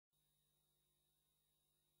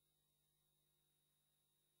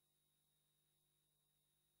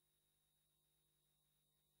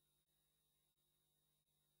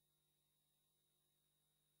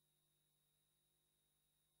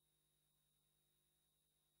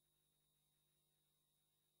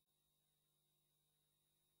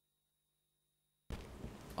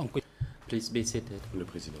Please be seated. Le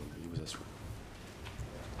président, il vous assoit.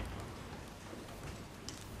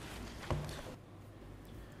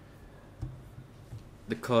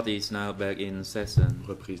 The court is now back in session.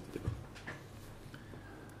 Reprise du débat.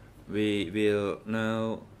 We will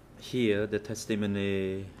now hear the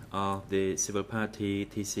testimony of the civil party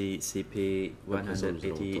TCCP À présent, nous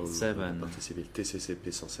allons entendre 187. la partie civile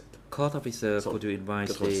TCCP 107. Court officer, could you invite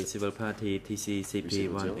the 187. civil party TCCP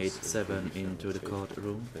 187 into the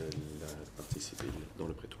courtroom? La partie civile dans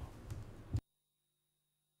le prétoire.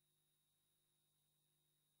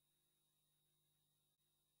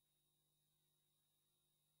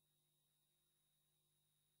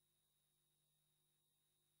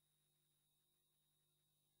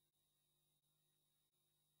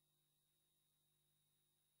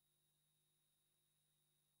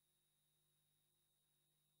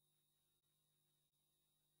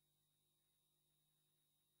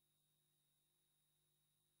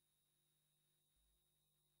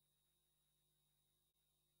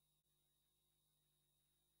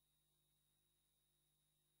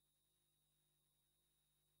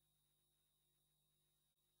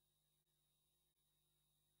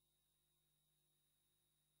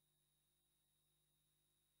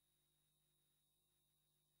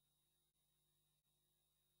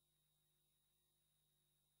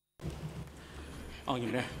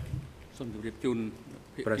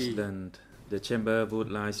 President, the chamber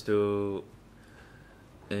would like to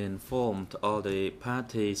inform all the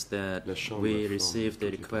parties that we received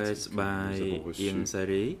the request by Ieng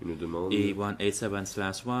Sary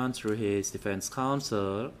E187/1 through his defense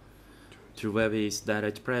counsel to waive his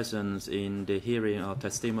direct presence in the hearing of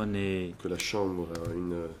testimony Que la Chambre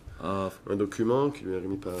a of un document qui lui est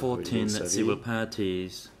remis par 14 Ieng civil Sary,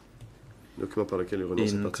 parties, document par lequel il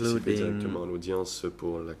renonce à participer directement à l'audience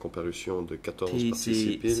pour la comparution de 14 parties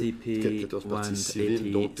civiles,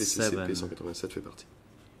 dont TCCP 187 fait partie.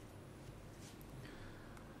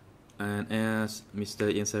 And as Mr.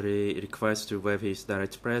 Ieng Sary requests to waive his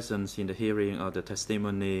direct presence in the hearing of the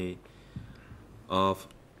testimony of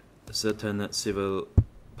certain civil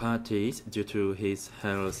parties due to his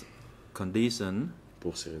health condition,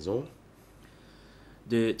 Pour ces raisons,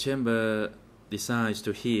 the chamber decides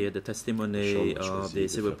to hear the testimony La Chambre a of choisi the de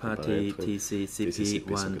civil faire party comparaître TCCP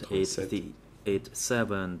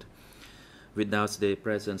 187 without the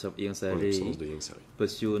presence of Ieng en Sary, l'absence de Ieng Sary.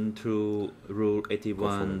 pursuant to Rule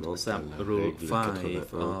 81 Conformément sub à la Rule règle 5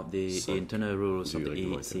 81 of the cinq internal rules of du the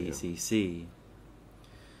règlement intérieur. ECCC.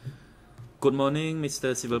 Good morning,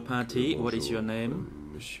 Mr. Civil Party. What is your name?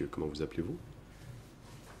 Monsieur, comment vous appelez-vous?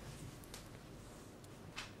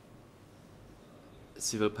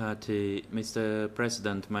 Civil Party, Mr.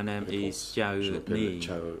 President, my name is Je Chao m'appelle Ni.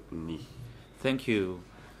 Chao Ni. Thank you.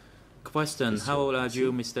 Question, how old are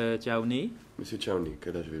you, Mr. Chao Ni? Monsieur Chao Ni,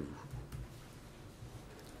 quel âge avez-vous?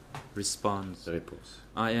 Response, Réponse.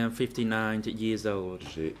 I am 59 years old.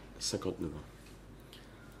 J'ai 59 ans.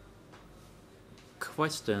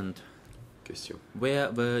 Question, Question.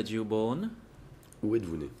 where were you born? Où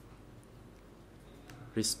êtes-vous né?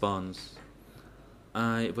 Response,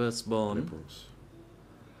 I was born Réponse.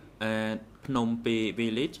 at Phnom Penh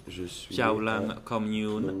village, Je suis Chao né Lang à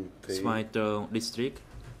commune, Phnom Penh, Svai Trong district,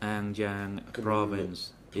 An Giang Commune-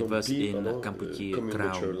 province. It Phnom was Penh, in pardon, Campuchia commune de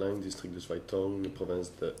Chao Crown. Lang, district de Svai Trong,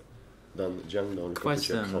 province de Dan Giang dans le Campuchia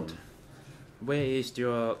Question, Crown. where is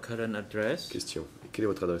your current address? Question. Et quelle est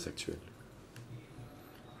votre adresse actuelle?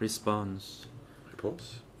 Response,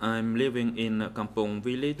 Réponse. I'm living in Kampong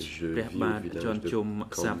village, Je vis au Prehbat village Chon de Chum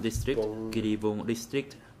Sap district, Kampong, Kirivong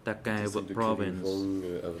district, Takeo district de province.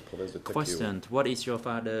 Kirivong, province de Takeo, Question, what is your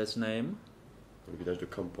father's name? dans le village de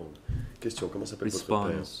Kampong. Question. Comment s'appelle votre père?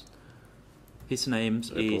 Response, his name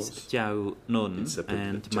is Réponse. Chao Nun Il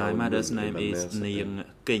s'appelle and Chao my mother's Nun et name ma is mère s'appelle Nieng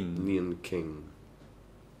King. Nien King.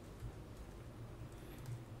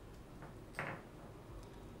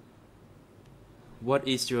 What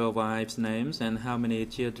is your wife's name and how many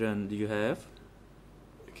children do you have?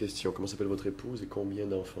 Question. Comment s'appelle votre épouse et combien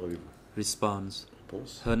d'enfants avez-vous? Response,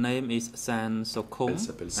 Réponse. her name is San Sokong Elle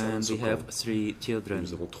s'appelle San and we Sokong. have 3 children.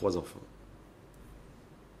 Nous avons 3 enfants.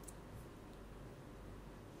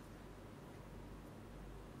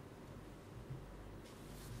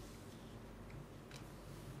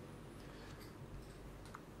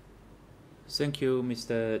 Thank you,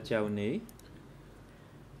 Mr. Chao Ni.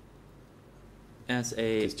 As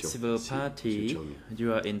a Question. civil Si, party, Monsieur Chao Ni.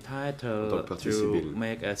 you are En tant que entitled parti to civil,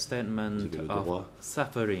 make a vous statement avez le of droit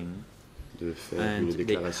suffering de faire and une the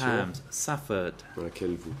déclaration harms suffered, dans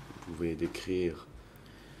laquelle vous pouvez décrire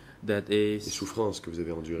that les is, souffrances que vous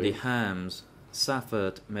avez the endurées, harms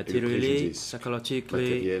suffered materially,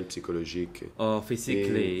 psychologically, psychologique or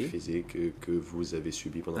physically, et physique que vous avez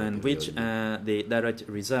subi pendant and la which période. are the direct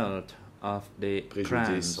result of the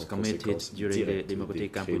crimes committed during the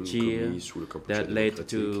Democratic Cambodia that led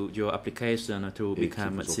to your application to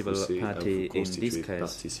become a civil party in this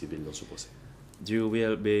case. You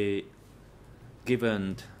will be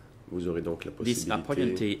given Vous aurez donc la this possibilité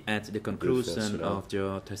opportunity at the conclusion of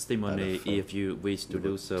your testimony if you wish to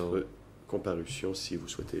do so. Comparution si vous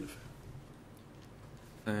souhaitez le faire.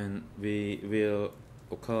 And we will,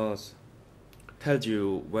 of course, tell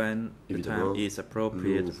you when the time is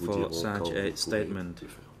appropriate for such a statement.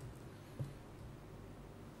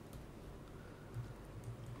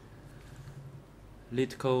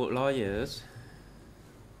 Political lawyers,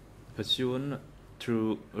 pursuant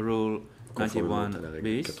to Rule 91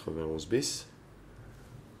 bis,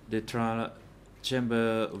 the trial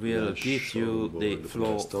chamber will give you the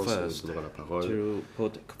floor first to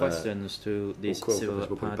put questions to this civil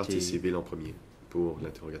party. Pour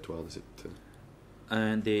l'interrogatoire de cette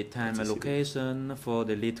and the time allocation for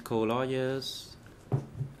the political lawyers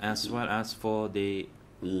as well as for the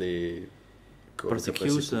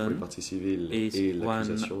prosecution is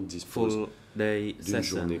one full day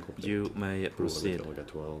session. You may proceed.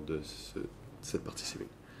 Cette partie civile.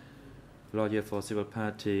 Lawyer for Civil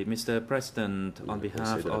Party. Mr. President, on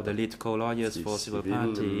behalf of the political lawyers for Civil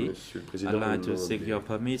Party, I'd like to seek your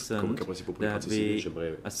permission that we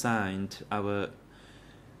assigned our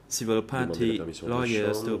Civil Party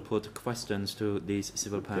lawyers to put questions to this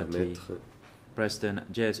Civil Party. President,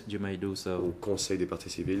 yes, you may do so. Au Conseil des parties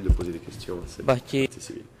civiles de poser des questions à cette partie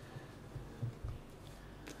civile.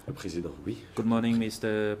 Le Président, oui. Good morning,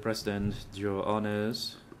 Mr. President, your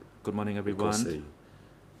honors. Good morning, everyone.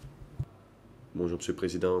 Bonjour, Monsieur le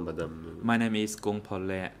Président, Madame. My name is Kong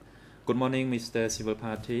Polek. Good morning, Mr. Civil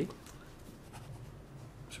Party.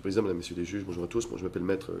 Monsieur le Président, Madame, Messieurs les juges, bonjour à tous. Moi, je m'appelle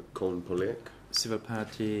Maître Kong Polek. Civil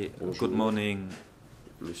Party, bonjour. Good morning.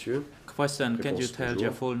 Monsieur. Question, can you tell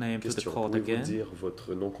your full name Question, to the court again? Pouvez-vous dire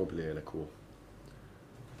votre nom complet à la cour?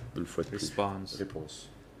 Une fois de plus. Response. Réponse.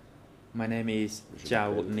 My name is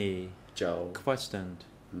Jiao Ni. Jiao Question.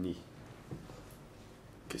 Ni.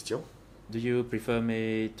 Question. Do you prefer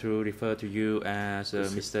me to refer to you as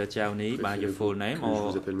Mr. Jiao Ni by your full name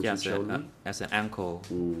or just as an uncle?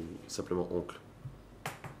 Ou simplement oncle?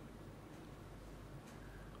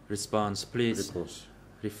 Response, please. Réponse.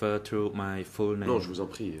 Refer to my full name. Non, je vous en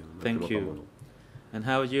prie. Thank you. And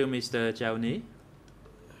how are you, Mr. Jiao Ni?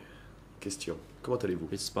 Question. Comment allez-vous?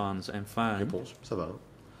 Response, I'm fine. Réponse, ça va.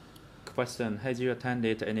 Question, has you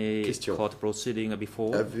attended any court proceeding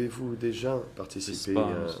before? Avez-vous déjà participé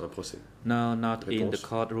à un procès? No, not in the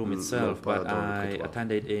courtroom itself, but I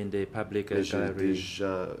attended in the public gallery.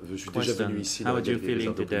 Je suis déjà venu ici how are you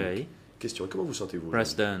feeling today? Question, comment vous sentez-vous?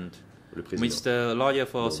 President, Mr. Lawyer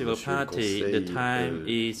for Civil Party, the time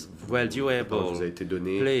is valuable.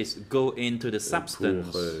 Please go into the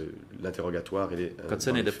substance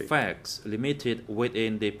concerning the facts limited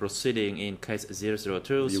within the proceeding in case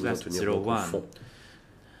 002/01.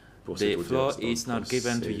 The floor is not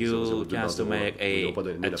given to you just to make a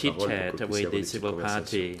chit-chat with the civil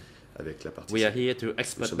party. We are here to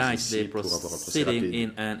expedite the proceeding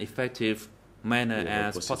in an effective manner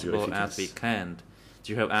as possible as we can.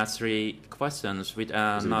 You have asked 3 questions which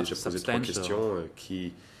are not substantial.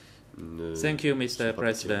 Thank you, Mr.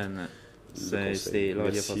 President, says the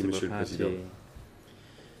lawyer for Civil Party.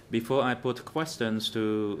 Before I put questions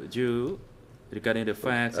to you regarding the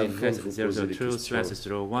facts in case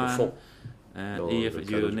 002/01, and if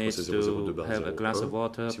you need to have a glass of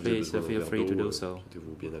water, please feel free to do so.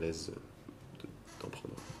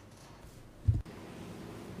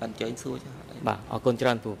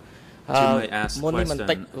 Muôn mình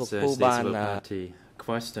tách của bạn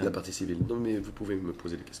La partie civile. Non, mais vous pouvez me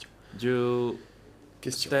poser des questions. You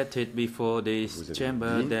stated before this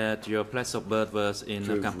chamber that your place of birth was in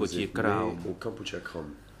Campuchia Krau.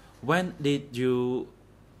 When did you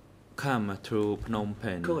come to Phnom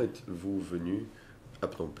Penh? Quand êtes-vous venu à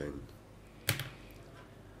Phnom Penh?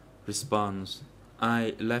 Response: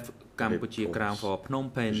 I left Campuchia Krau for Phnom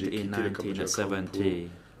Penh in 1970.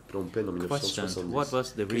 Question: What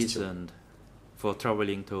was the reason for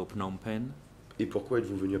traveling to Phnom Penh? Et pourquoi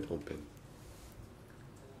êtes-vous venu à Phnom Penh?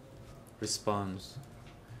 Response: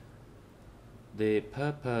 The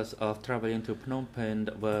purpose of traveling to Phnom Penh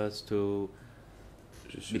was to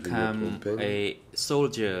become a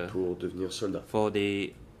soldier pour devenir soldat for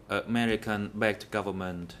the American-backed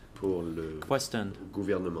government. Pour le Question: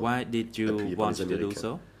 gouvernement. Why did you want to do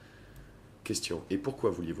so? Question: Et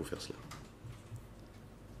pourquoi vouliez-vous faire cela?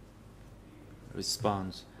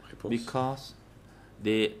 Response: Réponse. Because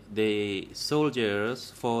the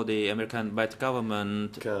soldiers for the American White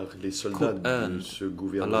government car les soldats de ce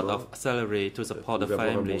gouvernement a lot of salary to support the pouvaient avoir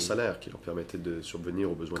un family. bon salaire qui leur permettait de subvenir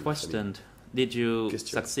aux besoins de la famille. Question: Did you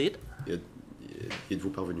Question. succeed? Y êtes-vous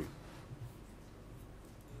parvenu?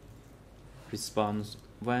 Response: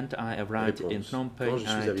 When I arrived in Phnom Penh,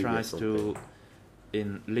 I tried to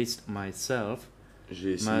enlist myself.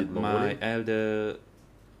 J'ai essayé de m'enrôler. My elder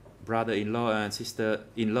brother-in-law and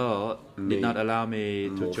sister-in-law did not allow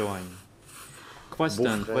me to join.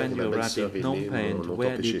 Question: When you arrived in Phnom Penh,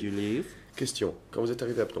 where did you live? Question: Quand vous êtes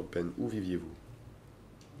arrivé à Phnom Penh, où viviez-vous?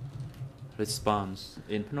 Response: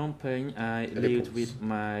 In Phnom Penh, I lived with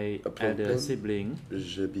my elder sibling.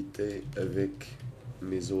 J'habitais avec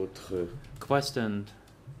mes autres. Question: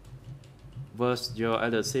 Was your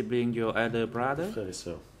elder sibling your elder brother? Frère et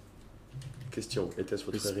sœur. Question: Était-ce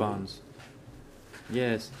votre frère aîné? Response: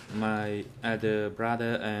 Yes, my elder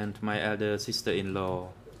brother and my elder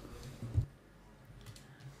sister-in-law.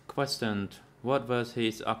 Question: What was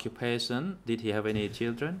his occupation? Did he have any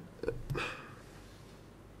children?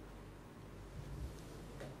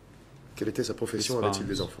 Quelle était sa profession? Avait-il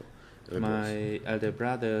des enfants? Réponse: My elder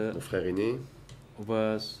brother mon frère aîné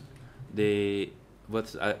was a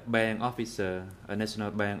bank officer, a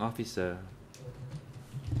national bank officer.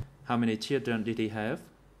 How many children did he have?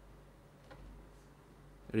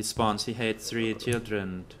 Response: He had 3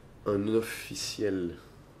 children. Un officiel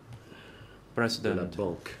President. de la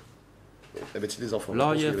banque. Avait-il des enfants?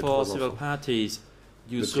 Lawyer for civil parties,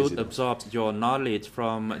 you should absorb your knowledge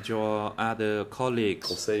from your other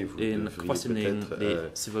colleagues in questioning the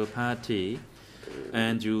civil party,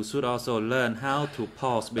 and you should also learn how to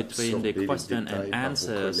pause between the question and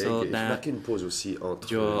answer so that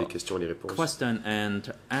your question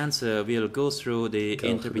and answer will go through the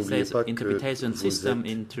interpretation system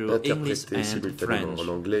into English and French.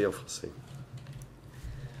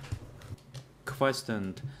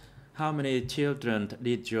 Question: How many children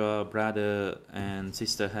did your brother and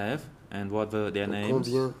sister have, and what were their names?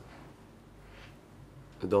 Combien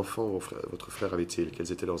d'enfants votre frère avait-il?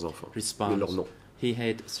 Quels étaient leurs enfants? Response: et leurs noms? He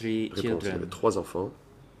had 3 Réponse: children. Il avait 3 enfants.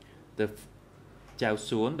 Chao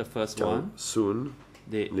Soon, the first Chao one. Soon,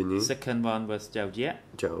 the second one was Chao Yet.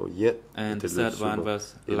 Chao Yet. And the third one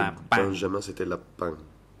was et La Pang. Benjamin, c'était La Pang.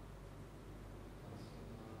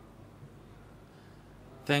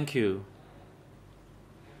 Thank you.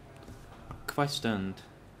 Question: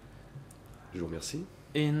 Je vous remercie.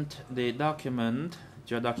 In the document,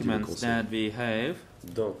 your documents that we have,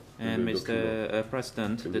 dans and Mr.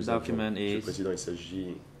 President, the document is. Monsieur le Président, il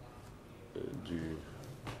s'agit du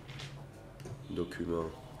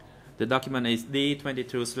document. The document is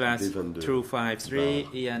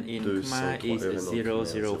D22/253, and in Khmer is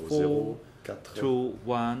 004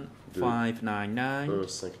 21599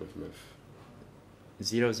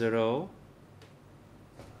 00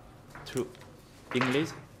 to English.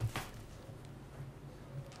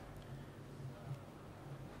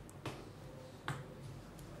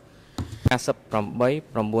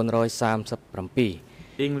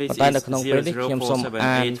 English is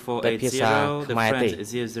 004784880, the French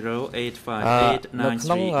is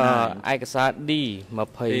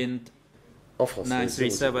 0085893. En français,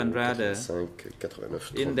 937 rather.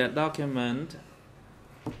 589 In that document,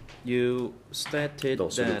 you stated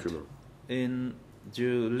that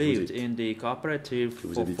you lived in the cooperative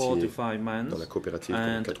for 4 to 5 months,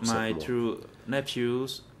 and my 2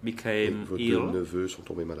 nephews became ill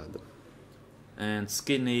and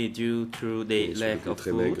skinny due to the lack of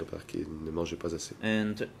food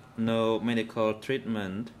and no medical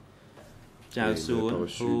treatment. Chao Soon,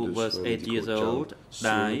 who was 8 years old,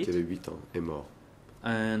 died,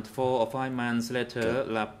 and 4 or 5 months later,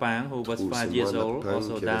 La Pang, who was 5 years old,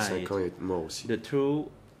 also died. The 2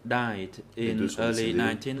 died in early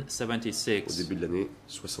 1976. Au début de l'année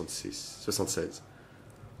 76.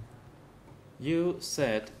 You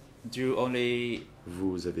said you only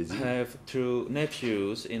have 2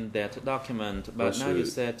 nephews in that document, but now you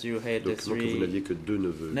said you had 3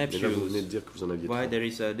 nephews. Why there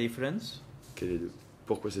is a difference?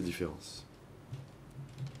 Pourquoi cette différence?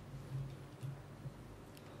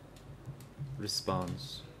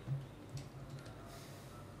 Response: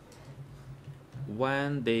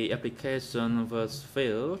 When the application was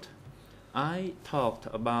filled, I talked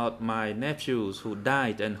about my nephews who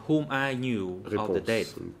died and whom I knew of the dead.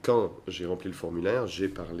 Quand j'ai rempli le formulaire, j'ai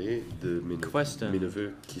parlé de mes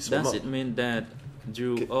neveux qui sont morts. Does it mean that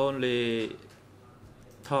you only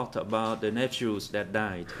talked about the nephews that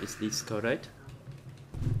died? Is this correct?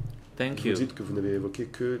 Thank you. Vous dites que vous n'avez évoqué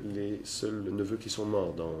que les seuls neveux qui sont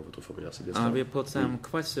morts dans votre formulaire, c'est bien ça? I will put some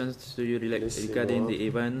questions to you regarding the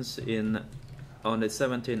events in On the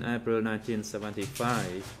 17th April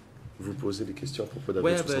 1975, vous posez des questions à propos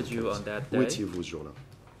d'avril 75. Où étiez-vous ce jour-là?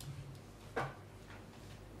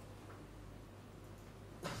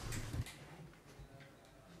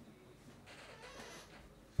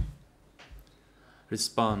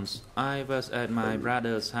 Response: I was at my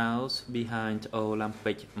brother's house behind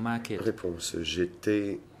Olympic Market. Réponse: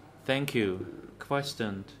 j'étais. Thank you.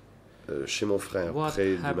 Question: chez mon frère,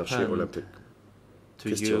 près du marché olympique.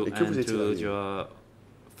 Question: et que vous étiez to your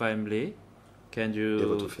family? Can you et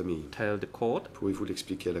votre famille? Tell the court? Pouvez-vous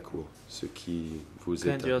l'expliquer à la cour? Ce qui vous est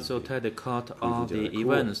Can arrivé? you also tell the court of the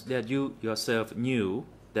events that you yourself knew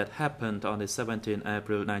that happened on the 17th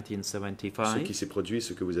April 1975? Ce qui s'est produit,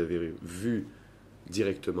 ce que vous avez vu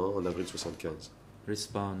directement en avril 75.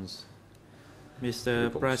 Response: Mr.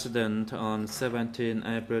 President, on 17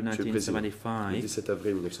 April 1975, le 17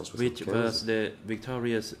 avril 1975, which was the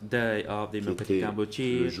victorious day of the Democratic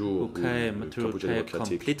Cambodia, who came to take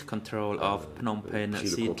complete control of Phnom Penh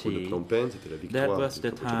city. That was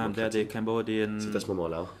the time that the Cambodian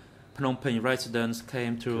Phnom Penh residents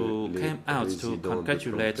came out to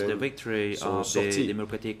congratulate the victory of the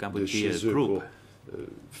Democratic Cambodia group.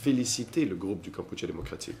 Féliciter le groupe du Kampuchea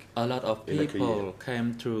démocratique. A lot of people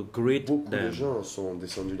came to greet Beaucoup them. de gens sont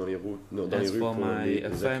descendus dans les rues As for pour my les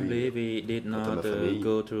family, accueillir. we did not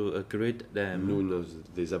go to greet them. Nous ne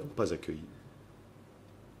les avons pas accueillis.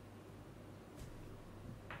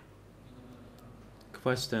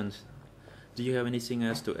 Questions: Do you have anything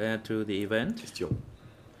else to add to the event? Question: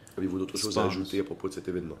 avez-vous d'autres choses à ajouter à propos de cet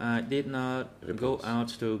événement? I did not go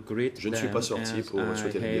out to greet Je ne suis pas sorti pour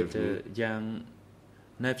souhaiter la bienvenue. Young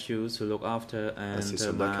nephews to look after, and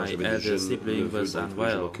my elder sibling was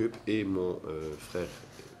unwell. Et mon frère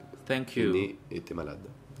aîné était malade.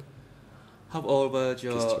 How old were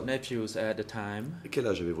your nephews at the time? Et quel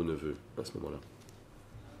âge avaient vos neveux à ce moment-là?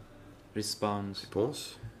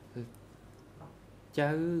 Réponse: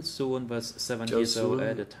 Cháu Soon was 7 years old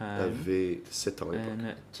at the time. Avait 7 ans à l'époque.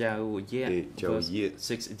 And Cháu Yet was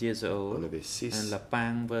 6 years old. On avait 6. And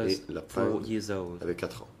Lapang was 4 years old. Avait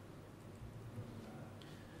 4 ans.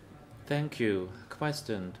 Thank you.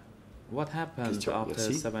 Question: What happened after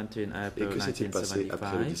 17 April 1975? Et que s'est-il passé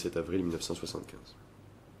après le 17 avril 1975?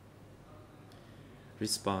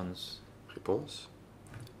 Réponse: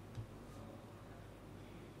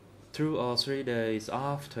 2 or 3 days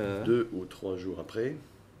after, 2 ou 3 jours après,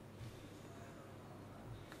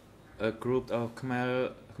 a group of Khmer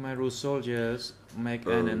Rouge soldiers make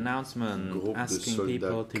an announcement asking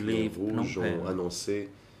people to leave Phnom Penh. Ont annoncé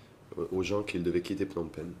aux gens qu'ils devaient quitter Phnom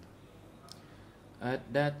Penh.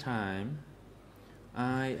 At that time,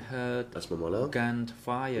 I heard à ce moment-là,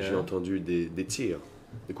 gunfire. J'ai entendu des tirs,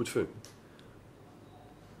 des coups de feu.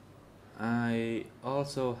 I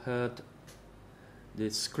also heard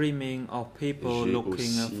the screaming of people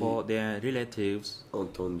looking for their relatives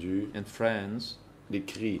and friends. Les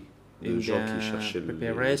cris de gens qui cherchaient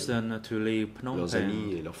leurs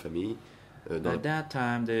amis et leurs familles. At that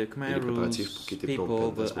time, the Khmer Rouge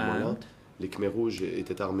people were armed. Les Khmer Rouges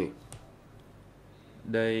étaient armés.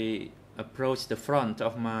 They approached the front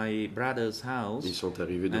of my brother's house. Ils sont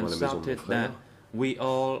arrivés devant la maison de mon frère. We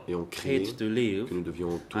all had to leave,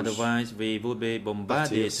 otherwise we would be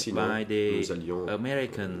bombarded by the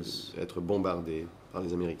Americans. Être bombardés par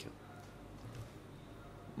les Américains.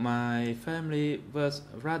 My family was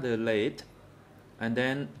rather late, and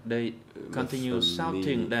then they continued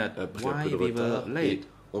shouting that why we were late.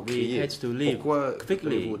 We had to leave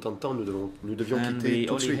quickly, and we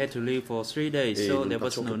only had to leave for 3 days, so there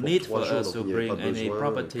was no need for us to bring any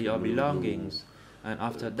property or belongings. And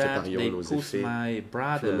after that, they pushed my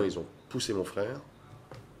brother. Ils ont poussé mon frère.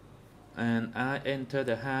 And I entered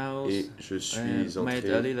the house and made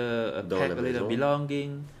a little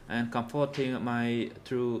belonging and comforting my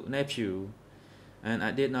true nephew. And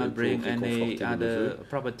I did not bring any other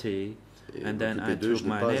property. And then I took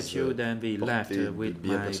my nephew. Then we left with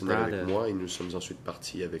my brother. Et nous sommes ensuite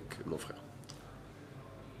partis avec mon frère.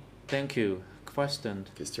 Thank you. Question.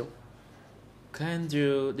 Can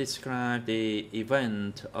you describe the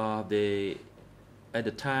event of at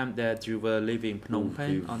the time that you were leaving Phnom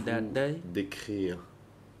Penh on that day? Décrire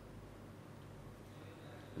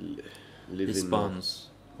l'événement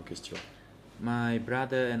en question. My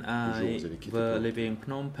brother and I were leaving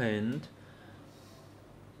Phnom Penh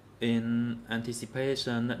in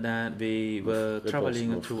anticipation that we were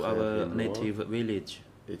traveling to our native village.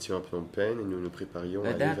 Étions à Phnom Penh et nous nous préparions à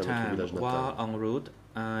aller vers notre village natal. While en route,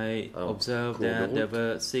 I observed that there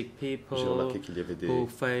were sick people who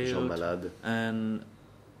failed and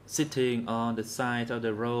sitting on the side of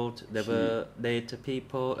the road. There were dead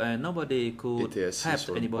people and nobody could help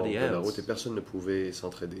anybody else. Et personne ne pouvait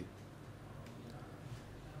s'entraider.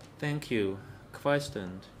 Thank you.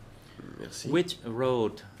 Question. Merci. Which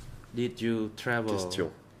road did you travel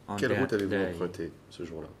on Quelle route that avez-vous day? emprunté ce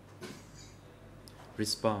jour-là?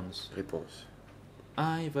 Response. Réponse.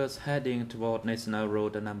 I was heading toward National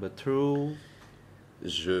Road number 2.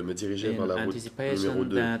 Je me dirigeais vers la route numéro anticipation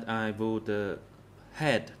 2. that I would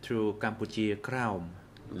head through Kampuchea Kram.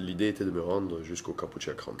 L'idée était de me rendre jusqu'au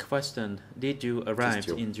Kampuchea Kram. Question. Did you arrive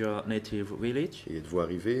Question. in your native village? Et êtes-vous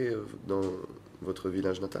arrivé dans votre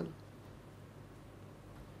village natal?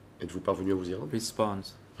 Êtes-vous parvenu à vous y rendre?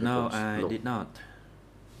 Response. No, I did not.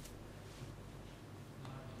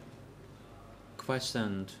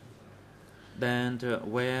 Question. Then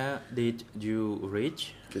where did you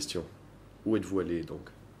reach? Question. Où êtes-vous allé donc?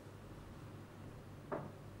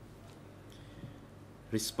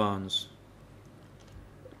 Response.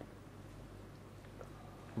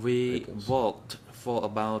 We walked for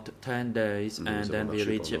about 10 days and then we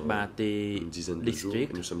reached Bati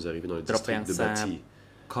district, Tropiang Sap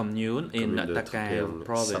commune in Takeo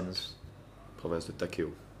province. Province de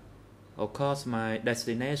Takeo. Of course, my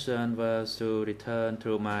destination was to return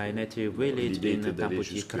to my native village in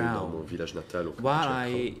Kampuchea Kram. While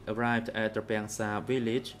I arrived at Tropiang Sap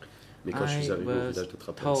village, I was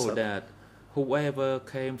told that whoever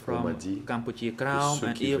came from Kampuchea Kram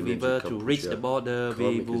and if we were to reach the border,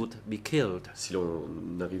 we would be killed. Si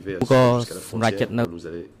l'on arrivait jusqu'à la frontière,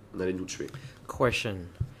 on allait nous tuer. Question.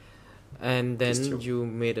 And then you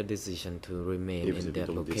made a decision to remain in that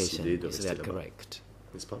location. Is that correct?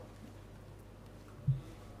 N'est-ce pas?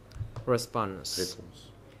 Response.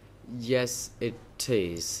 Réponse. Yes, it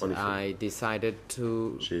is. I decided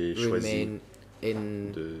to remain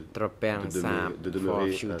in Tropiang Sap for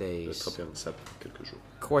a few days.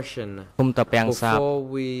 Question. Before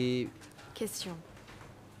we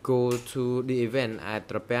go to the event at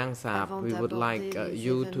Tropiang Sap, we would like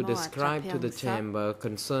you to describe to the chamber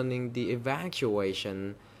concerning the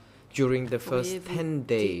evacuation during the first 10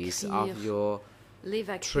 days of your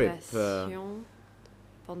trip.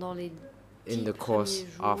 In the course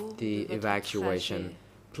of the evacuation,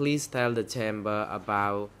 please tell the chamber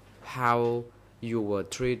about how you were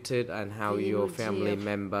treated and how your family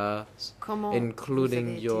members,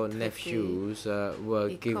 including your nephews, were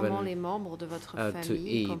given to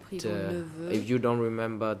eat. If you don't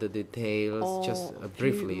remember the details, just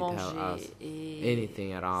briefly tell us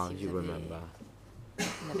anything at all you remember.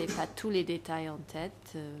 Vous n'avez pas tous les détails en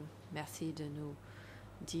tête. Merci de nous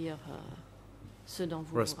dire ce dont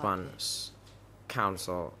vous Response.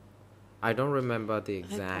 Counsel. I don't remember the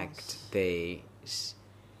exact days,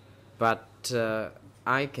 but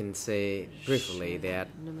I can say briefly that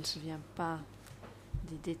ne me souviens pas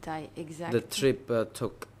des détails exacts. The trip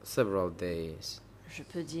took several days. Je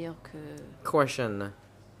peux dire que Question.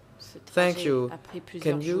 ce Thank trajet you. a pris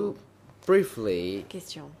plusieurs Can you jours. briefly,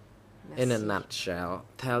 Question. in a Merci. nutshell,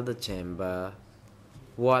 tell the chamber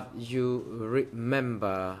what you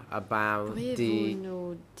remember about Pourriez-vous the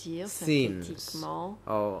nous dire scenes synthétiquement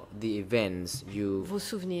or the events you vos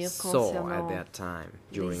souvenirs saw at concernant that time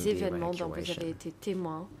during les the événements dont vous avez evacuation? été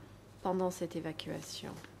témoin pendant cette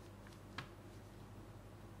évacuation?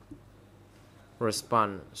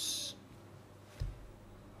 Response.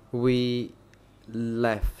 We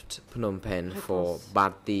left Phnom Penh for Réponse.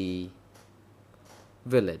 Bati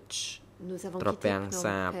village. Nous avons quitté Tropiang Phnom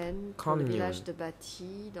Sap Penh pour le commune. village de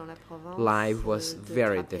Bati dans la province Life was de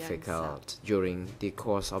very Tropiang difficult during the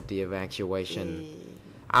course of the Sap. evacuation. Et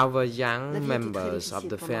Our La young vie était très members of difficile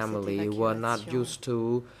the pendant cette family were not évacuation. used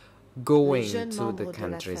to going Les jeunes to membres the de la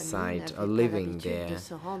countryside famille or n'avaient pas living l'habitude de there.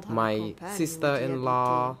 se rendre à la My campagne ou d'y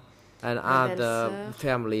sister-in-law and Ma other belle-sœur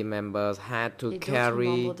family members had to et d'autres carry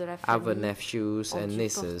membres de la our famille nephews ont and dû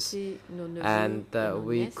nieces, porter nos neveux and et nos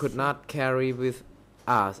we nièces. could not carry with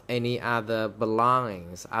us any other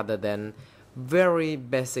belongings other than very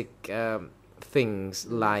basic things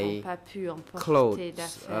Nous n'avons like pas pu emporter clothes,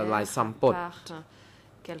 d'affaires like à sampot part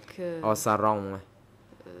quelques or sarong.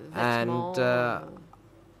 vêtements. And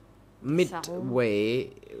midway,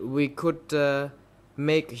 we could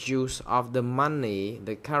make use of the money,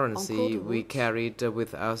 the currency we route, carried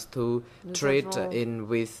with us to nous trade avons in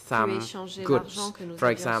with pu some échanger goods. l'argent que nous For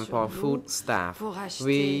avions example, sur nous food stuff. pour acheter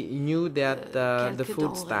We knew that the quelques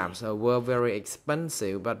food denrées. stuffs were very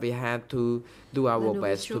expensive, but we had to do our La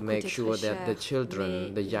best to nourriture make coûtait sure très that the cher, children,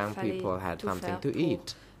 mais the il young fallait people had tout something faire to pour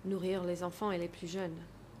eat. nourrir les enfants et les plus jeunes.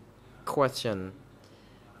 Question.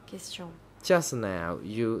 Question. Just now,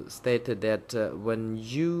 you stated that when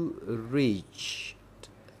you reached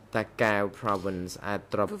Takeo province at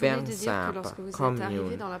Tropiang Sap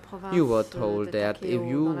commune, you were told that if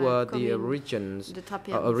you were the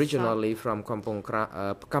originally from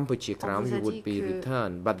Kampuchea Kram, you would be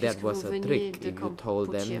returned. But that was a trick. If you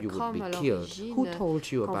told them, you would be killed. Who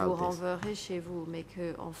told you about this?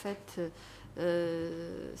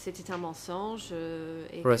 C'était un mensonge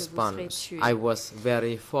et Response. que vous serez tué. I was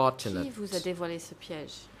very fortunate. Qui vous a dévoilé ce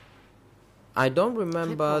piège? I don't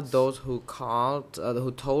remember Réponse. those who called,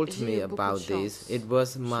 who told me about this. It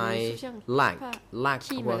was my luck. Luck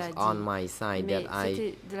was on my side that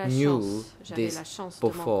I knew this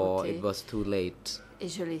before it was too late. Et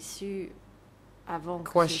je l'ai su avant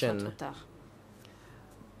que ce Question. soit trop tard.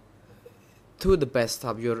 To the best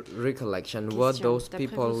of your recollection, were those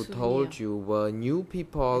people who told you were new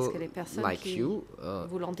people like you, or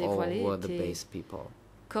were the base people?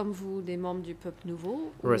 Comme vous, des membres du peuple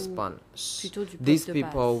nouveau, Response. ou plutôt du peuple These de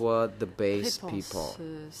people base? were the base Réponse. people.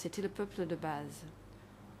 C'était le peuple de base.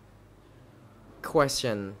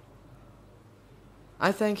 Question.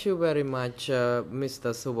 I thank you very much,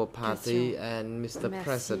 Mr. Subopati and Mr. Merci,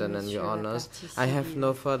 President and Your Monsieur Honors. Parti I have Civil.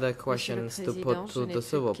 no further Monsieur le questions to Président, put je to n'ai the plus de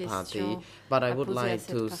Subopati, questions but I à would poser à like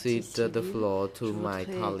cette to partie cede the civile. floor to Je my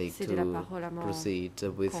voudrais colleague céder la to parole à mon proceed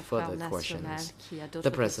with confrère further national questions. qui a d'autres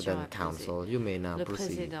The questions President à poser. Council, you may now Le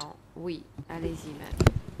proceed. Président, oui, allez-y,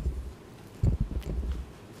 même.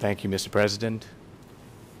 Thank you, Mr. President.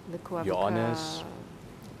 Le Your co-avocat Honors,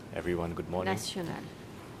 everyone, good morning. national.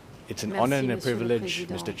 It's an Merci, honor and a Monsieur le privilege,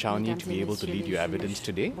 Président, Mr. Chowny, Mesdames to et be able to Messieurs lead les your juges, evidence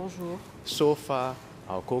today. Bonjour. So far,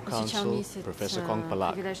 our Monsieur co-counsel, Chowny, c'est Professor un Kong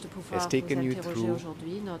Palak, privilège de pouvoir has vous taken you interroger through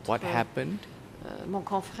aujourd'hui. Notre, what happened mon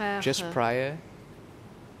confrère just prior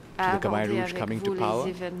a to the Khmer abordé Rouge avec coming vous to les power,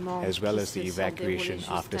 événements as well qui as the se sont evacuation déroulés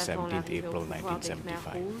juste after avant 17th l'arrivée au April pouvoir des Khmer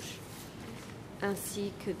 1975. Rouges,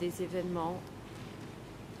 ainsi que des événements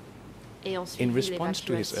ayant In suivi response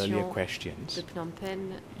to his earlier l'évacuation questions, de Phnom Penh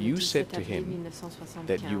le you 17 said to avril him 1975.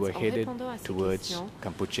 that you were En headed répondant à ces towards questions,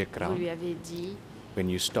 Kampuchea vous Kram lui avez dit when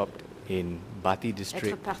you stopped in Bati être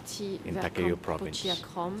district. parti in vers Takeo Kampuchea province.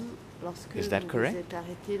 Krom lorsque Is that vous correct? vous êtes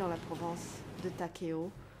arrêté dans la province de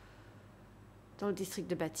Takeo, dans le district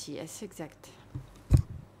de Bati. Est-ce exact?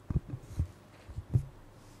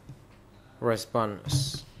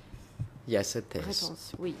 Response. Yes, it is.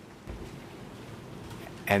 Réponse, oui.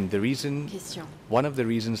 And the reason, Question. one of the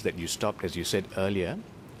reasons that you stopped, as you said earlier,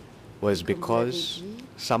 was Comme vous l'avez because dit,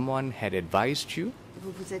 someone had advised you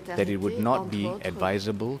vous vous êtes that it would arrêté, not entre be autres,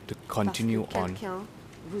 advisable to continue parce que on quelqu'un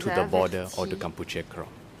vous to a the border or to averti Kampuchea Kram.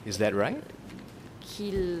 Is that right?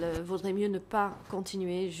 qu'il vaudrait mieux ne pas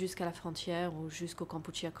continuer jusqu'à la frontière ou jusqu'au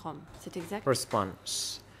Kampuchea Krom. C'est exact?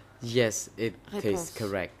 Response. Yes, it Réponse. is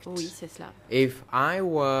correct. Oui, c'est cela. If I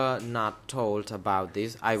were not told about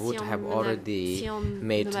this, I would Si on have me n'a- already si on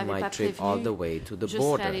made ne m'avait my pas trip prévenu, all the way to the je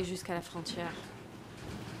serais allé border. jusqu'à la frontière.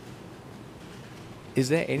 Is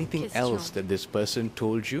there anything Question. else that this person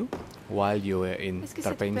told you while you were in Est-ce que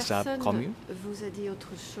cette Trapeang Sap personne commune? vous a dit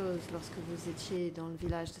autre chose lorsque vous étiez dans le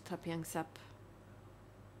village de Trapeang Sap?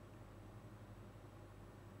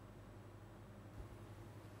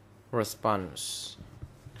 Response.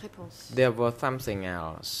 Réponse. There was something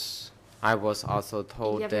else. I was also Il y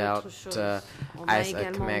told avait that autre chose. On m'a as a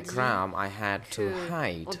également Khmer dit Kram, I had to que, en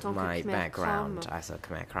hide tant que my Khmer background Kram, as a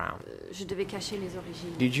Khmer Kram. Je devais cacher mes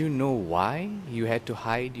origines. Did you know why you had to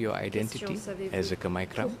hide your identity Question, savez-vous as a Khmer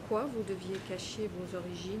Kram? pourquoi vous deviez cacher vos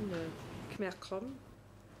origines Khmer Krom?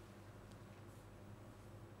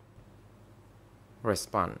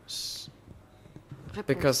 Response. Réponse.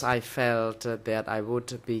 Because I felt that I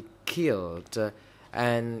would be killed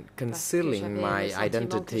and concealing j'avais my le sentiment que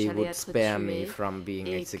identity j'allais would être spare me tuée from being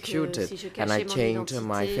et que executed, si je and I cachais mon changed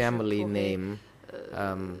my identité, family je pourrais, name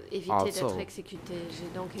éviter also. d'être exécuté. J'ai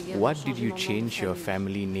donc également What changé did you mon nom de change your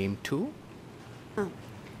famille. family name to?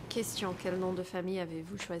 Question, quel nom de famille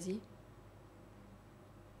avez-vous choisi?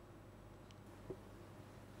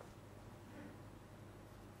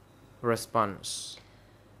 Response.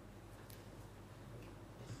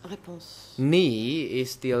 Réponse. Ni is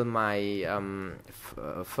still my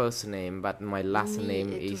first name, but my last Ni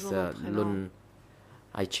name est is toujours mon prénom. Lun.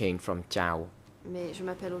 I changed from Chao. Mais je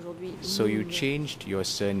m'appelle aujourd'hui So you Lun. changed your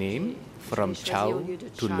surname from Je l'ai choisi au Chao lieu de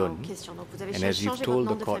to Chao. Lun. Question. Donc vous avez And as you've changé told votre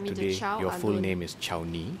nom the de court famille de today, Chao your à full Lun. name is Chao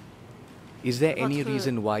Ni. Is there any Votre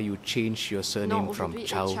reason why you changed your surname Non, from aujourd'hui est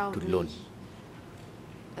Chao Chao to Ni. Lun?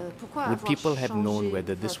 Pourquoi Would avoir people have known changé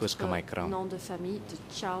whether this was votre Khmer Kram? nom de famille de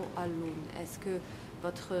Chao à Lun? Est-ce que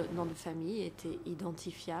votre nom de famille était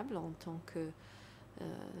identifiable en tant que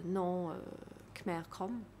nom Khmer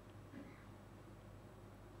Krom?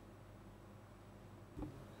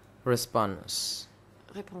 Response.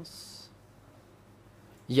 Réponse.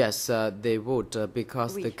 Yes, they would,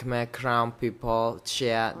 because the Khmer Krom people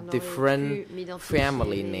share different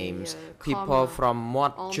family names. People from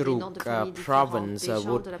Moatchuruk province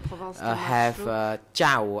would have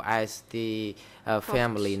Chao as the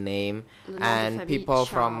family name, and people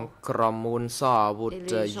from Kromun Saw would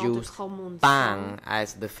use Tang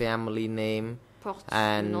as the family name,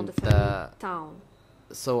 and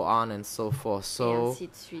so on and so forth. So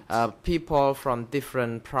people from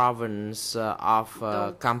different provinces of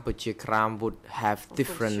Kampuchea Kram would have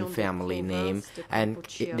different family names, and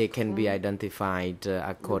they can be identified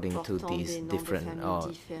according to these different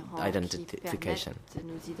identification.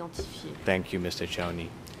 Thank you, Mr. Chowni.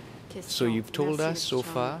 So you've told us so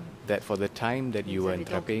far that for the time that you were in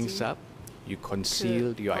Trapeng Sap, you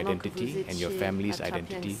concealed your identity and your family's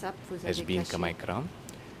identity as being Khmer Krom.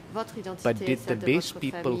 But did the base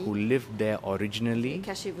people who lived there originally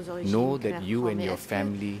know that you and your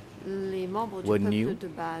family were new?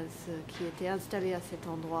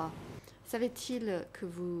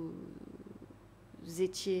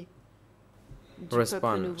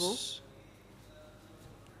 Response.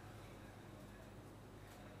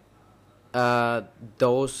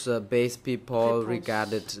 Those base people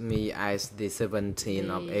regarded me as the 17th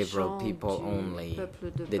of April people only.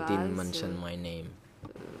 They didn't mention my name.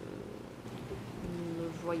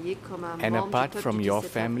 And apart from your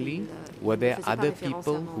family, were there other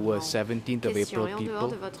people who were 17th of April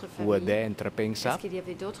people who were there in Trapeng Sap?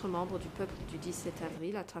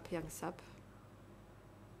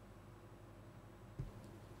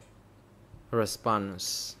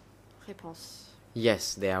 Response.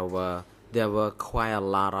 Yes, there were quite a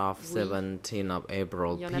lot of 17th of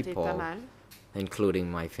April people, including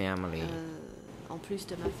my family.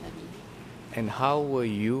 And how were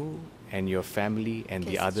you and your family and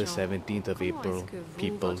the other 17th of April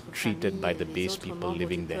people treated by the base people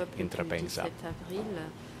living there in Trapeng Sap?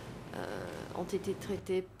 Ont été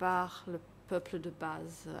traités par le peuple de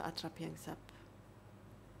base à Trapeng Sap.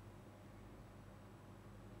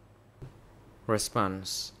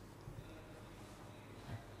 Response.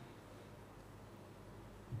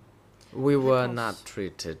 We were not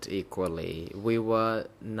treated equally. We were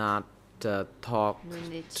not talked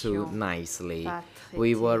to nicely.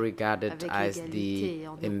 We were regarded as the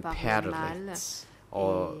imperialists,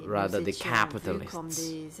 or rather the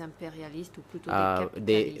capitalists.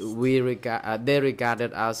 They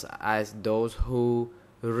regarded us as those who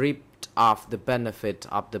reaped off the benefit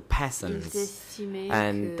of the peasants,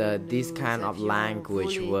 and this kind of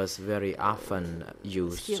language was very often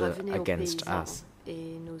used against us.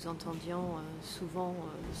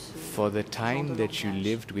 For the time that you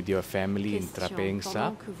lived with your family in Trapeng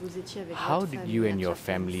Sap, how did you and your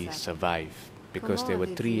family survive? Because there were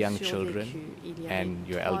 3 young children and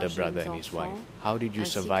your elder brother and his wife. How did you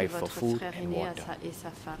survive for food and water?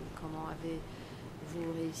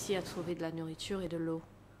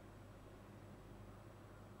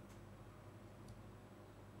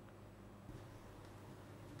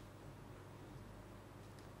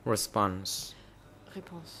 Response.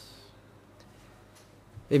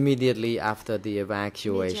 Immediately after the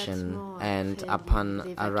evacuation and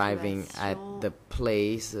upon arriving at the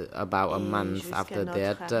place about a month after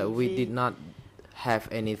that, we did not have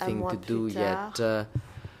anything to do yet.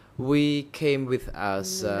 We came with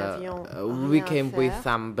us, we came with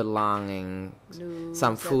some belongings,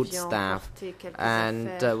 some food stuff,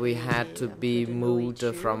 and we had to be moved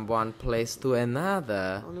from one place to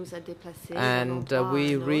another. And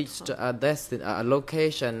we reached a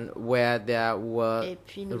location where there were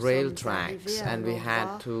rail tracks, and we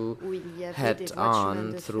had to head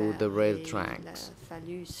on through the rail tracks.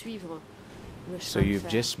 So you've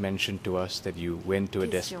just mentioned to us that you went to a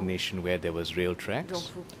destination where there was rail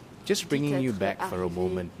tracks. Just bringing you back for a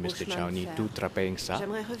moment, Mr. Chowni, to Trapeng Sap.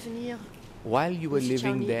 While you were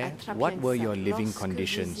living there, what were your living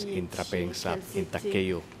conditions in Trapeng Sap, in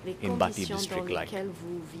Takeo, in Bati district like?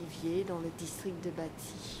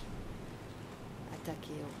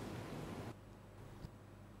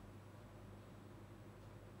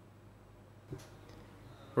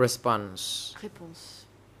 Response.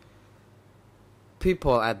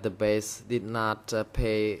 People at the base did not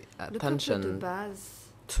pay attention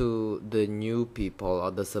to the new people or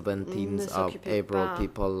the 17th of April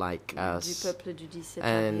people like us,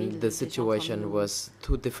 and the situation was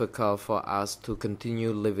too difficult for us to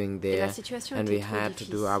continue living there, and we had to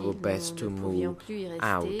do our best to move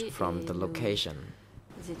out from the location.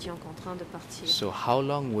 So how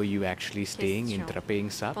long were you actually staying in Trapeng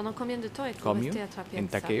Sap commune in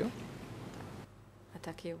Takeo?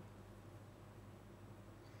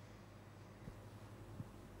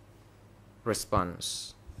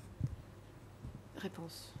 Response.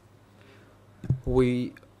 Réponse.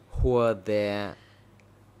 We were there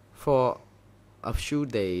for a few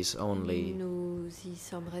days only. Nous y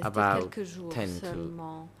sommes restés about quelques jours 10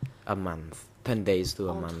 seulement. to a month, 10 days to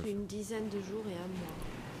a Entre month. une dizaine de jours et un mois.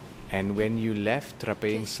 And when you left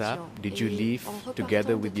Trapeyang Sap, did you leave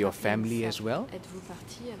together with your family as well? Êtes-vous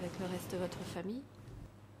parti avec le reste de votre famille?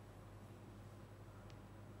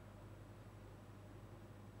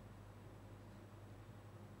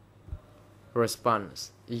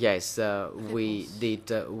 Response: Yes, we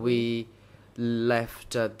did. We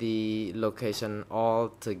left the location all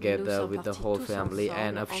together with the whole family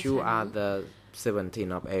and a few other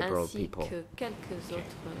 17th of April people.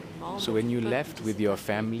 So when you left with your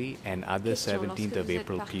family and other 17th of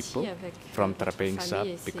April people from Trapeyang Sap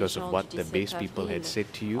because of what the base people had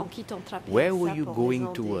said to you, where were you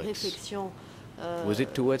going towards? Was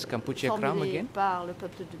it towards Kampuchea Kram again? Par le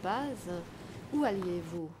peuple de base, où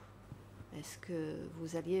alliez-vous? Est-ce que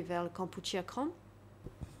vous alliez vers le Kampuchea Kram?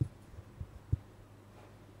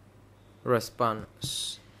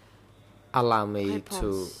 Response: Allow me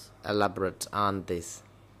to elaborate on this.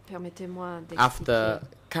 Permettez-moi d'expliquer. After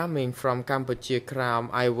coming from Kampuchea Kram,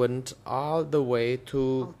 I went all the way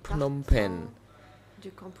to Phnom Penh.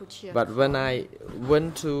 But when I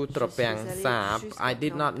went to Trapeyang Sap, I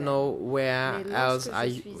did not know where else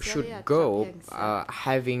I should go.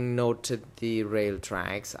 Having noted the rail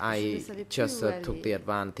tracks, I just took the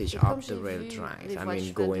advantage of the rail tracks. I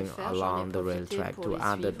mean, going along the rail track to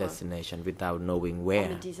other destinations without knowing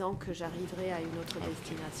where.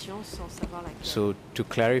 So, to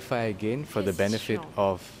clarify again, for the benefit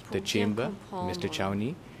of the chamber, Mr.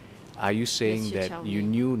 Chownie, are you saying that you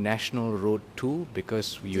knew National Road 2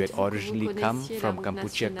 because you had originally come from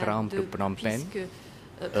Kampuchea Kram to Phnom Penh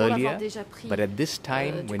earlier, but at this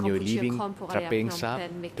time when you were leaving Trapeyang Sap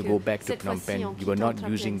to go back to Phnom Penh, you were not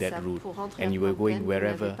using that route and you were going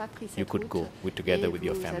wherever you could go together with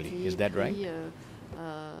your family. Is that right?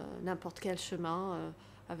 N'importe quel chemin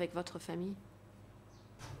avec votre famille.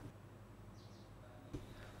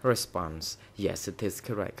 Response: Yes, it is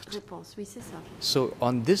correct. Réponse: Oui, c'est ça. So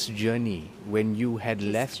on this journey, when you had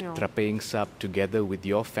left Trapeyang Sap together with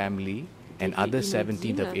your family and other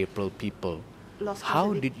 17th of April people,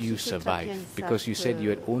 how did you survive? Because you said you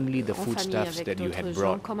had only the foodstuffs that you had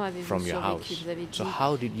brought from your house. So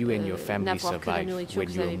how did you and your family survive when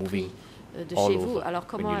you were moving all over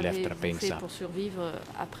when you left Trapeyang Sap? Pour survivre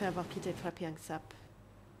après avoir quitté Trapeyang Sap?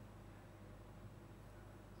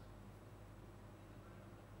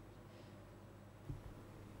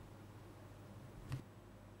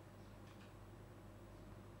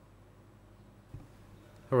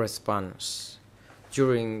 Response: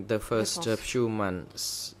 During the first few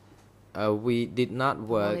months, we did not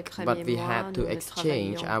work, but we had to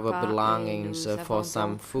exchange our belongings for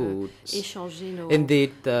some food.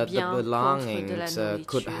 Indeed, the belongings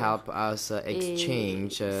could help us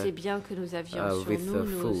exchange with the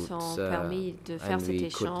food, and we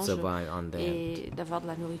could survive on that.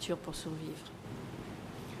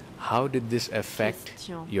 How did this affect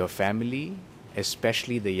your family,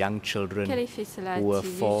 especially the young children who were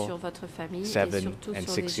 4, 7 and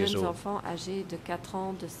 6 years old? Enfants âgés de 4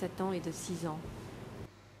 ans, de 7 ans et de 6 ans.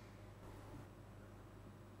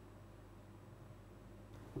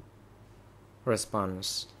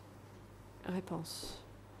 Response: Réponse: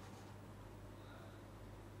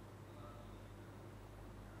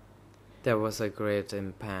 There was a great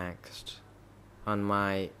impact on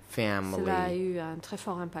my family. Cela a eu un très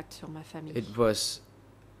fort impact sur ma famille. It was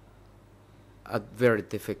a very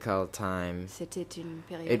difficult time. C'était une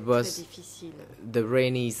période très difficile. The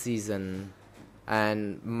rainy season,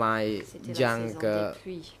 and my younger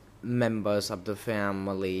members of the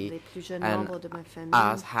family and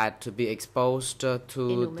us had to be exposed to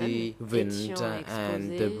the wind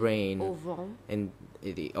and the rain in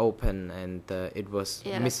the open, and it was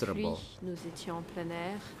miserable. Nous étions en plein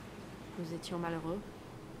air, nous étions malheureux.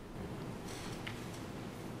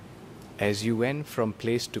 As you went from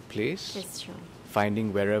place to place,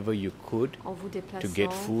 finding wherever you could to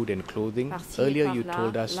get food and clothing, earlier you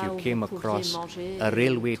told us you came across a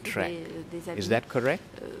railway track. Is that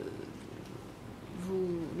correct?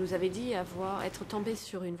 Vous nous avez dit être tombé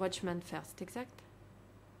sur une voie de chemin de fer, c'est exact?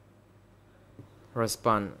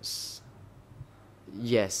 Response: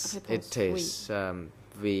 Yes, it is.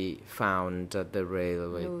 We found the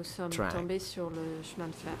railway Nous sommes tombés sur le chemin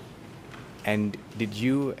de fer. And did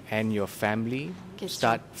you and your family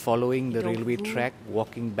start following the railway track,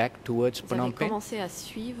 walking back towards Phnom Penh? Vous avez commencé à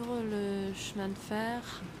suivre le chemin de fer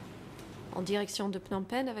en direction de Phnom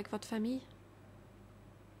Penh avec votre famille?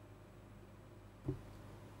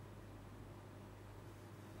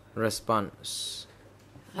 Response: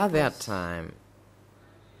 At that time,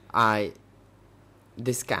 I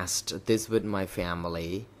discussed this with my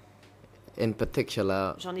family, in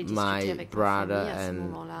particular my brother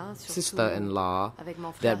and sister-in-law,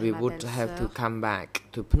 that we would have to come back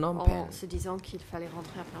to Phnom Penh.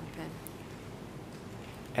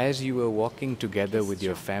 As you were walking together with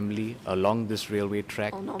your family along this railway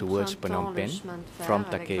track towards Phnom Penh from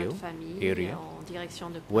Takeo area,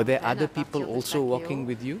 were there other people also walking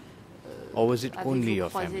with you? Or was it only your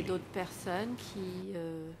family? Avez-vous croisé d'autres personnes qui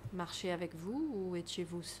marchaient avec vous ou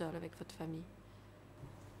étiez-vous seul avec votre famille?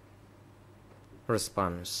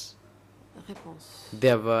 Response. Réponse.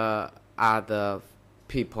 There were other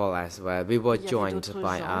people as well. We were joined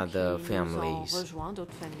by other families.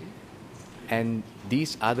 And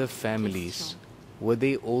these other families, were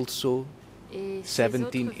they also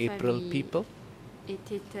 17 April people?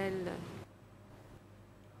 Étaient-elles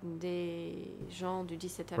des gens du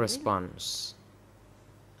 17 avril? Response.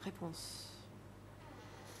 Réponse.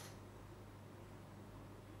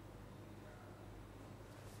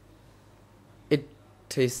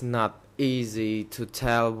 It is not easy to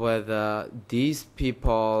tell whether these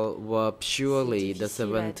people were purely the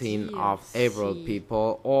 17th of April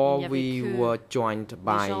people or we were joined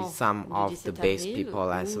by some of the base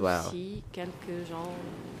people as well.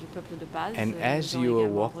 And as you were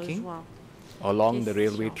walking along the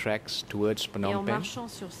railway tracks towards Phnom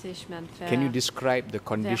Penh, can you describe the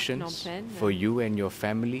conditions for you and your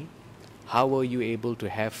family? How were you able to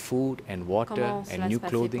have food and water and new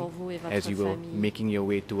clothing as you were making your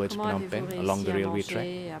way towards Phnom Penh along the railway track?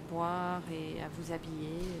 À boire et à vous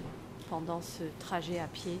habiller pendant ce trajet à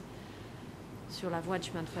pied sur la voie de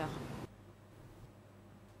chemin de fer.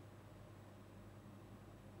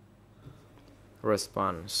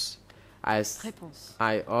 Response. As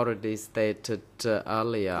I already stated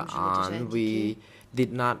earlier on, we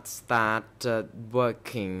did not start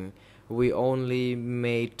working. We only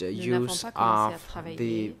made use of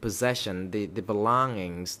the possession, the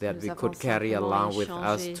belongings that we could carry along with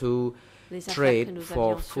us to trade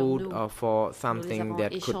for food or for something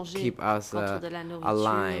that could keep us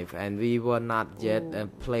alive. And we were not yet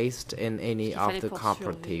placed in any of the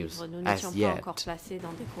cooperatives as yet.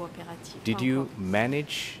 Did you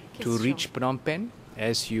manage to reach Phnom Penh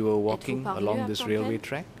as you were walking along this railway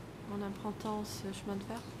track? En empruntant ce chemin de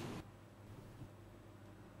fer?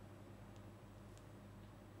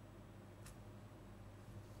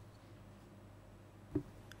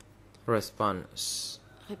 Response.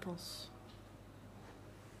 Réponse.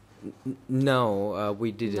 No,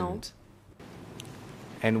 we didn't. No.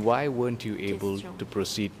 And why weren't you able to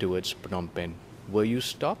proceed towards Phnom Penh? Were you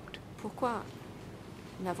stopped? Pourquoi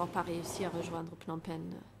n'avoir pas réussi à rejoindre Phnom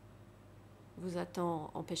Penh vous a-t-on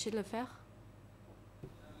empêché de le faire?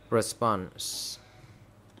 Response.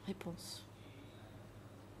 Réponse.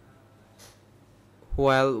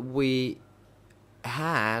 Well, we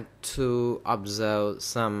had to observe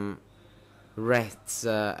some rests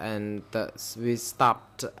and we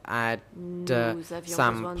stopped at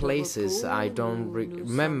some places I don't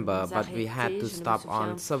remember, but we had to stop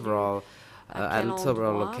on several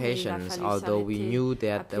locations, although we knew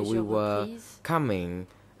that we were coming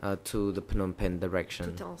to the Phnom Penh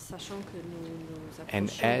direction.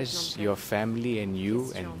 And as your family and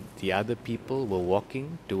you and the other people were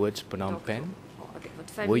walking towards Phnom Penh,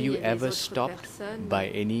 were you ever stopped by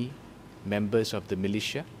any members of the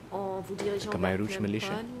militia, the Khmer Rouge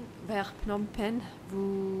militia? Vers Phnom Penh,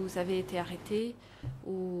 vous avez été arrêté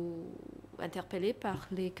ou interpellé par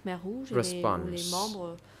les Khmer Rouges ou les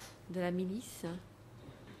membres de la milice?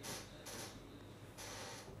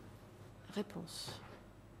 Réponse.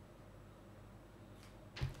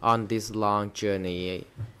 On this long journey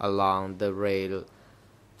along the rail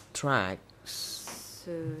tracks,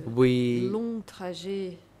 we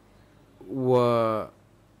were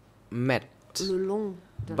met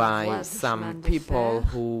by some people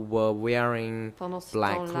who were wearing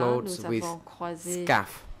black clothes with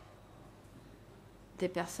scarf.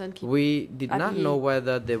 We did not know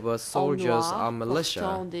whether they were soldiers or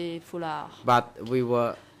militia, but we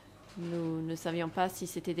were Nous ne savions pas si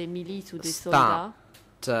c'était des milices ou des soldats.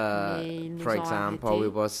 For example, we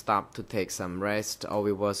were stopped to take some rest, or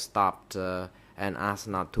we were stopped and asked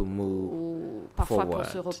not to move forward.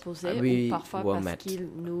 We were met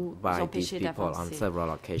by these people on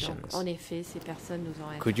several occasions.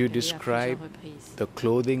 Could you describe the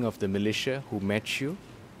clothing of the militia who met you,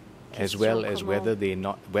 as well as whether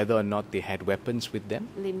or not they had weapons with them?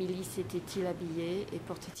 Les milices étaient-ils habillés et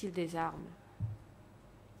portaient-ils des armes?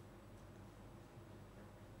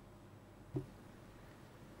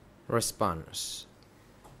 Response.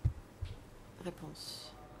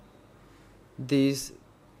 Réponse. These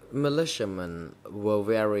militiamen were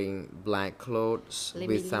wearing black clothes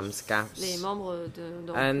with some scarves,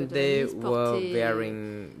 and they were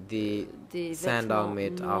wearing the sandal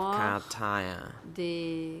made of car tire.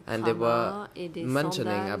 And they were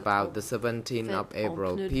mentioning about the 17th of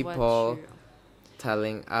April, people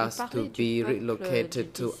telling us to be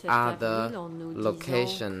relocated to other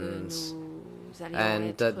locations,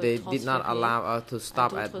 and they did not allow us to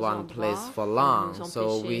stop at one place for long,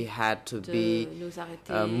 so we had to be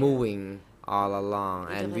moving all along,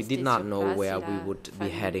 and we did not know where we would be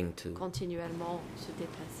heading to.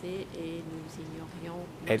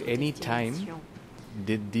 At any time,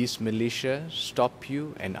 did these militia stop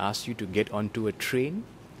you and ask you to get onto a train?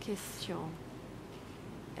 Question.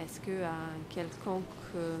 Est-ce que à un quelconque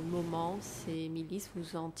moment, ces milices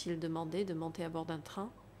vous ont-ils demandé de monter à bord d'un train?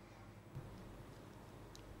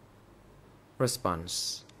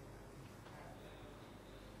 Response.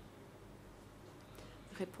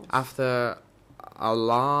 Réponse. After a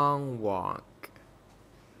long walk,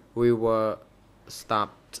 we were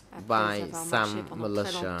stopped by some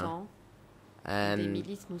militia, and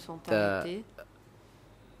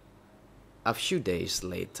a few days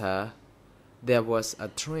later, there was a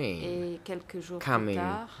train coming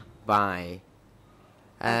by,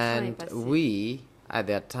 and we, at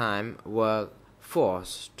that time, were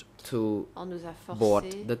forced to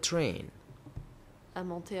board the train. So,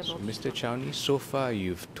 Mr. Chownie, so far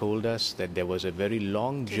you've told us that there was a very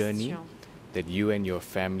long journey that you and your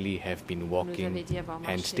family have been walking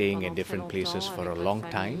and staying at different places for a long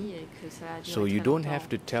time. So you don't have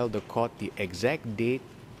to tell the court the exact date,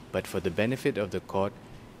 but for the benefit of the court,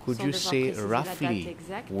 could you say roughly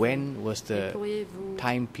when was the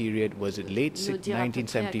time period? Was it late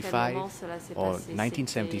 1975 or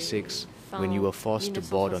 1976 when you were forced to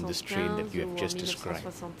board on this train that you have just described?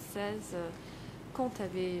 Quand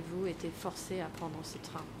avez-vous été forcé à prendre ce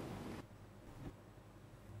train?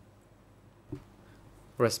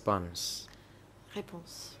 Response.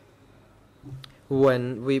 Réponse.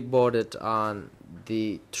 When we boarded on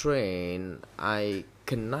the train, I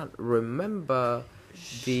cannot remember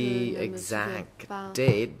the exact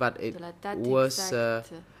date, but it was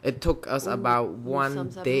it took us about one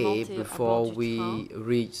day before we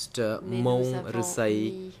reached Mong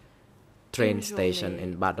Risai train station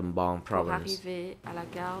in Battambang province.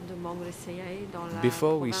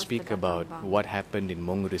 Before we speak about what happened in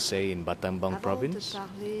Mong Risai in Battambang province,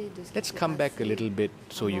 let's come back a little bit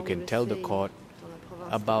so you can tell the court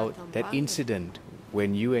about that incident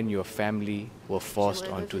when you and your family were forced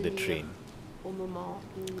onto the train.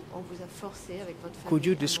 Could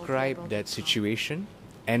you describe that situation?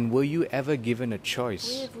 And were you ever given a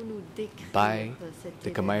choice by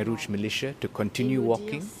the Khmer Rouge militia to continue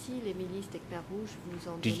walking?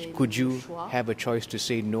 Could you have a choice to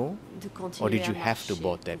say no, or did you have to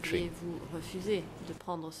board that train?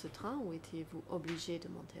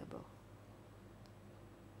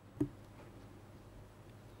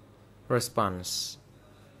 Response.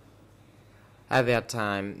 At that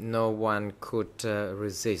time, no one could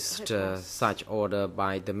resist such order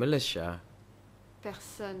by the militia.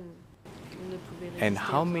 And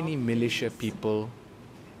how many militia people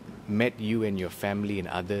met you and your family and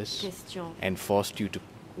others and forced you to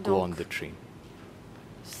go on the train?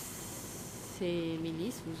 Ces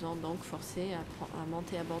milices vous ont donc forcé à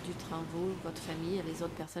monter à bord du train, vous, votre famille et les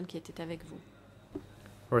autres personnes qui étaient avec vous.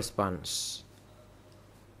 Response.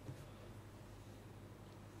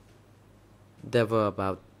 There were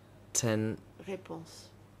about 10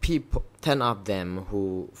 people, 10 of them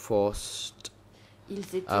who forced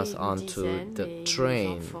us onto the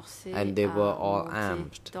train, and they were all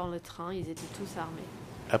armed.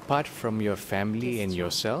 Apart from your family and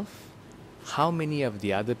yourself, how many of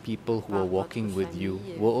the other people who were walking with you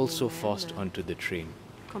were also forced onto the train,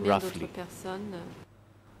 roughly?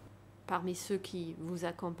 Parmi ceux qui vous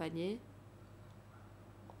accompagnaient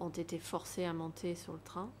ont été forcés à monter sur le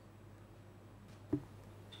train?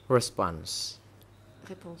 Response.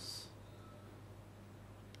 Réponse.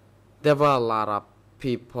 There were a lot of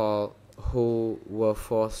people who were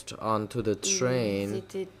forced onto the train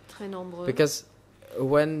because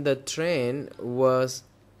when the train was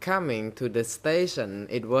coming to the station,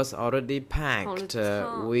 it was already packed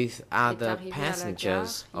with other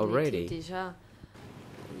passengers already.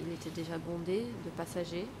 Il était déjà bondé de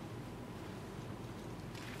passagers.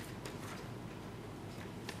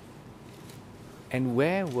 And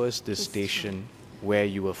where was the station where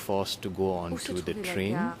you were forced to go onto the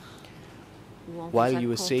train? While you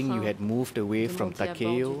were saying you had moved away from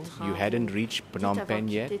Takeo, you hadn't reached Phnom Penh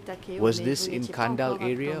yet, was this in Kandal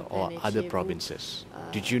area or other provinces?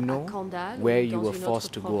 Did you know where you were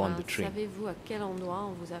forced to go on the train? Savez-vous à quel endroit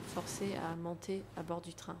on vous a forcé à monter à bord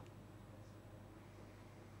du train?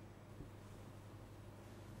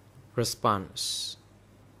 Response.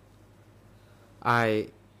 I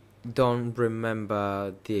don't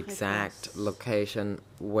remember the exact location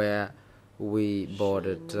where we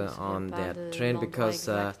boarded on that train because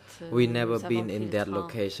we never been in that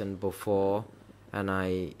location before, and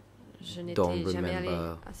I don't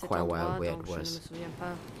remember quite well where it was.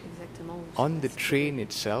 On the train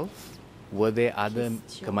itself, were there other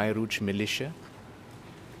Khmer Rouge militia?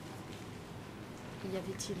 Y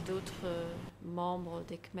avait-il d'autres membres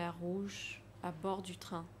des Khmers rouges à bord du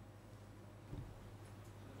train?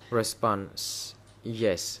 Response.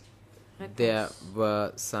 Yes. There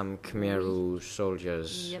were some Khmer Rouge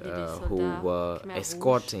soldiers who were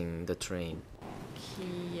escorting the train.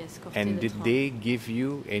 And did they give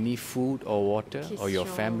you any food or water, or your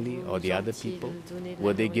family or the other people?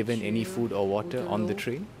 Were they given any food or water on the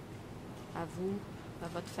train? À vous, à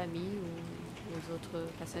votre famille ou aux autres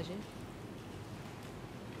passagers?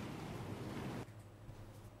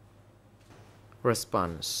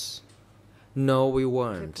 Response. No, we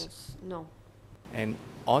weren't. Réponse. Non. And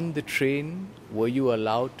on the train, were you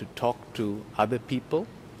allowed to talk to other people?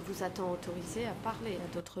 Vous a-t-on autorisé à parler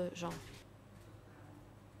à d'autres gens?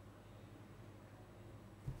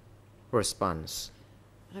 Response.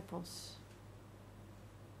 Réponse.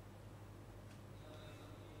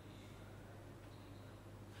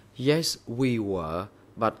 Yes, we were,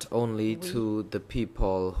 but only to the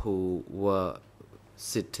people who were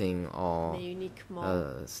sitting or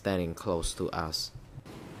standing close to us.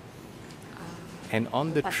 And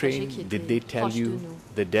on the train, did they tell you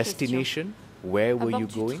the destination? Where were you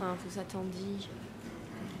going? À bord du train, vous a-t-on dit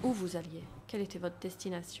où vous alliez? Quelle était votre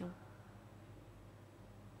destination?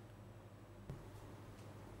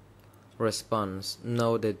 Response.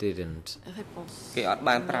 No, they didn't. Réponse.គេអត់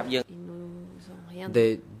បានប្រាប់យើង Ils nous ont rien dit.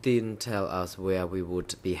 They didn't tell us where we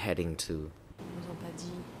would be heading to. Ils nous ont pas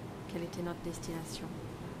dit quelle était notre destination.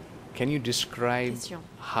 Can you describe Question.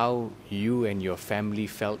 how you and your family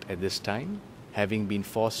felt at this time, having been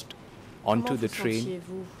forced onto Comment the vous train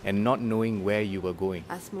sentiez-vous and not knowing where you were going?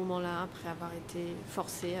 à ce moment-là, après avoir été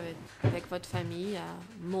forcé avec votre famille à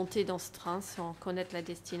monter dans ce train sans connaître la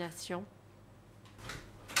destination?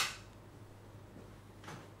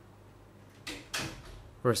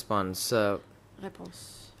 Response.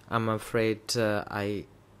 Réponse. I'm afraid I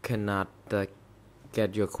cannot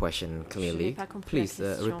get your question clearly. Please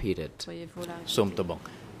repeat it. Somtabong.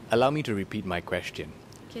 Allow me to repeat my question.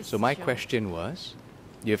 So my question was,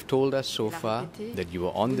 you have told us so far that you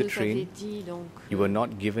were on the train, you were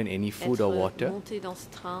not given any food or water,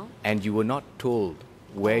 and you were not told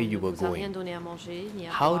where you were going.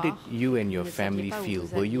 How did you and your family feel?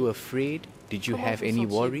 Were you afraid? Did you have any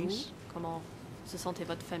worries? Comment se sentait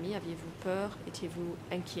votre famille? Aviez-vous peur? Étiez-vous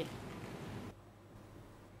inquiet?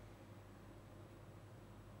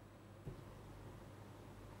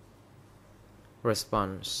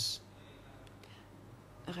 Response.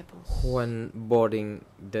 Réponse. When boarding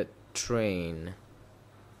the train,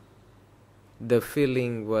 the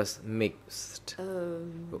feeling was mixed.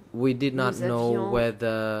 We did not know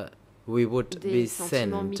whether we would be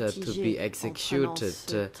sent to be executed,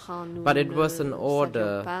 but it was an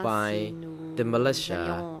order by the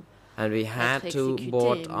militia, and we had to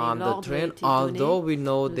board on the train, although we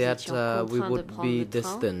know that we would be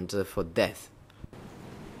destined for death.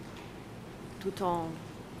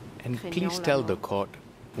 And please tell the court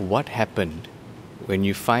what happened when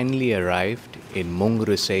you finally arrived in Mong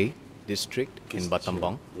Rusei district in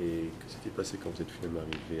Battambang. Et que s'est-il passé quand vous êtes finalement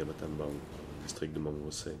arrivé à Battambang, district de Mong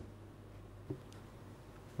Rusei?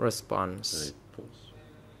 Response.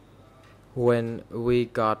 When we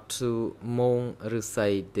got to Mong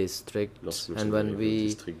Rusei district, and when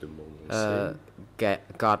we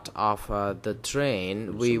got off the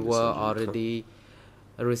train, we were already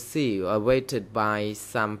awaited by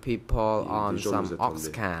some people on some ox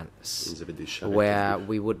carts, where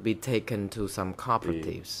we would be taken to some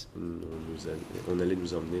cooperatives.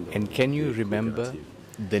 And can you remember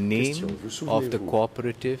the name of the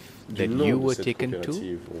cooperative that you were taken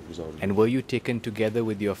to? And were you taken together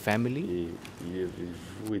with your family?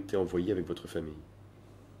 Avez-vous été envoyé avec votre famille?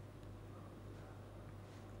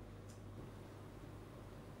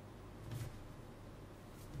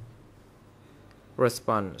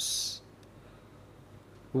 Response.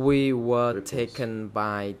 We were taken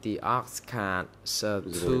by the ox carts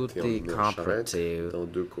to the cooperative.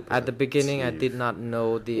 At the beginning, I did not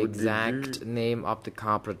know the exact name of the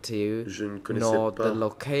cooperative nor the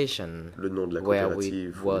location where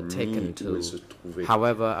we were taken to.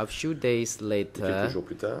 However, a few days later,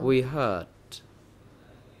 we heard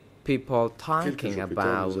people talking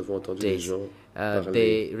about this.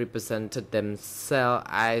 They represented themselves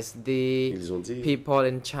as the people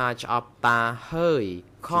in charge of Ta Hơi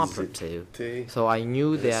cooperative. So I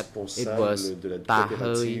knew that it was Ta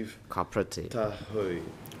Hơi cooperative.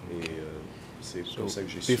 So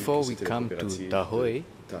before we come to Ta Hơi,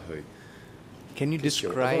 can you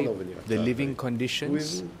describe the living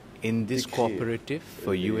conditions in this cooperative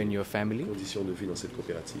for you and your family?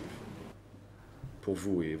 Pour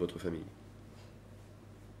vous et votre famille.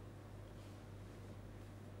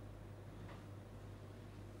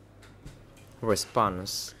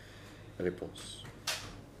 Response. Réponse.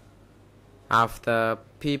 After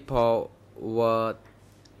people were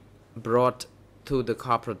brought to the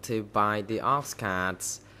cooperative by the ox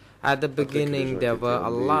carts, at the beginning there were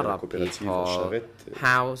a lot of people.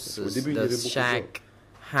 Houses, the shack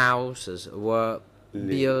houses were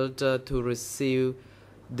built to receive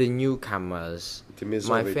the newcomers.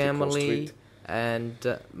 My family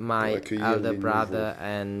and my elder brother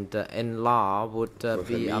and in-law would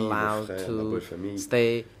be allowed to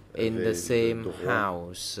stay in the same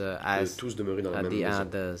house as the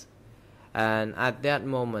others. And at that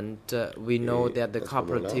moment, we know that the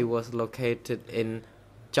cooperative was located in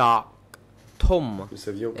Chok Thum,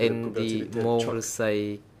 in the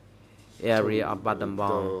Morusei area of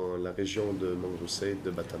Battambang.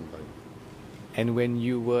 And when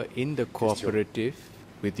you were in the cooperative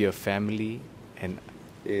with your family, and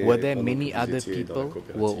were there many other people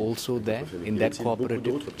who were also there in that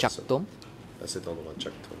cooperative, Chak Thum?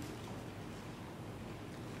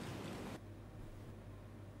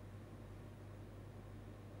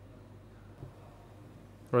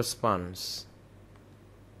 Response.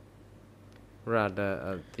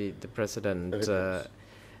 Rather, the President,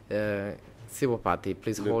 Civil Party,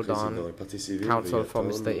 please hold on. Counsel for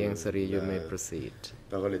Mr. Ieng Sary, you may proceed.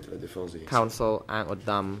 Counsel Ang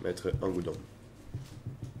Udam.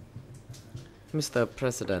 Mr.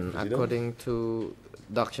 President, according to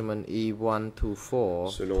document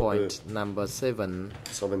E124, point number 7,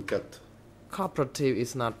 cooperative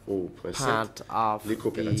is not part of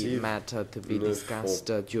the matter to be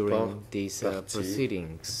discussed during these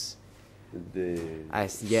proceedings.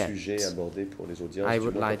 As yet, I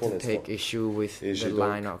would like to take issue with the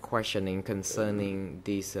line of questioning concerning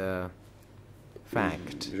this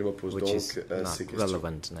fact, which is not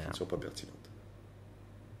relevant now.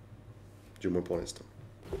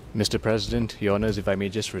 Mr. President, Your Honours, if I may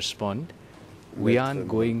just respond. We aren't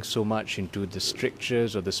going so much into the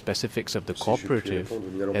strictures or the specifics of the cooperative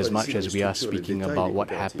as much as we are speaking about what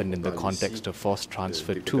happened in the context of forced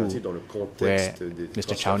transfer 2, where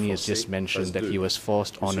Mr. Chownie has just mentioned that he was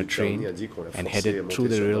forced on a train and headed through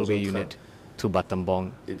the railway unit to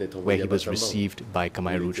Battambang, where he was received by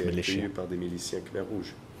Khmer Rouge militia.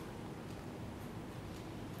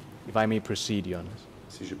 If I may proceed, Your Honours.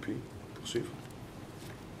 Si je puis poursuivre.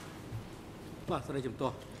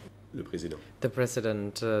 The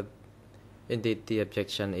President, indeed the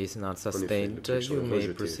objection is not sustained. You may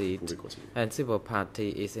proceed. And Civil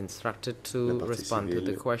Party is instructed to respond to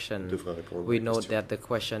the question. We note that the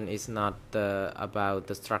question is not about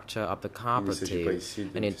the structure of the cooperative,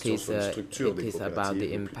 and it is about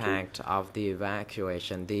the impact of the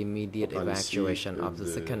evacuation, the immediate evacuation of the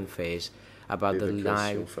second phase, about the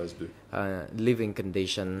living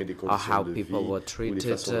condition or how people were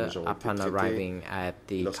treated upon arriving at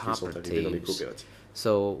the cooperatives.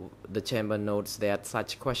 So the Chamber notes that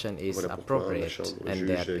such question is appropriate and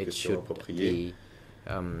that it should be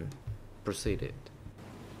proceeded.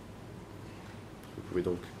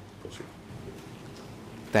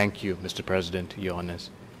 Thank you, Mr. President, Your Honours.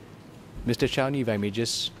 Mr. Chownie, if I may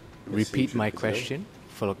just repeat my question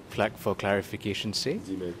for clarification's sake.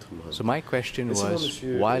 So my question was,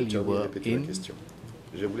 while you were in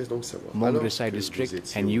Mong Resai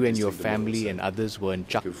district and you and your family and others were in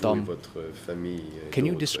Chak Thum, can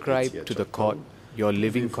you describe to the court your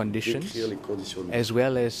living conditions as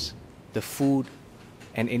well as the food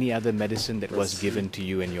and any other medicine that was given to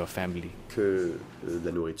you and your family? Que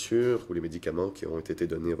la nourriture ou les médicaments qui ont été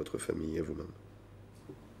donnés à votre famille et à vous-même.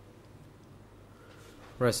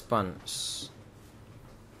 Response.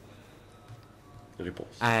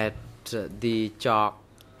 Réponse. At the Chok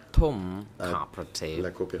Thum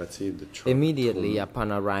cooperative, immediately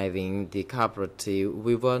upon arriving the cooperative,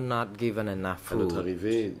 we were not given enough food.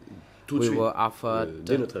 we were offered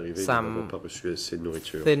some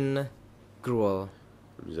thin gruel.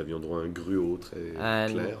 Nous avions droit à un gruau très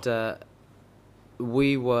clair.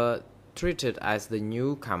 We were treated as the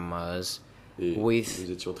newcomers with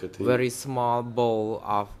very small bowl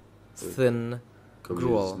of thin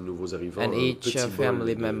gruel, and each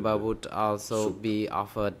family member would also be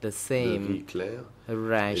offered the same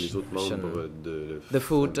ration. The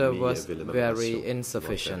food was very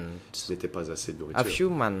insufficient. A few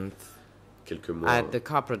months at the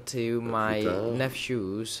cooperative, my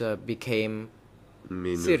nephews became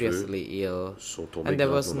seriously ill, and there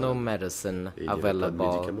was no medicine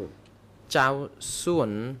available. Chao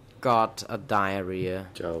Sun got a diarrhea,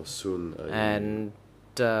 and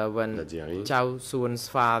when Chao Sun's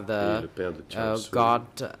father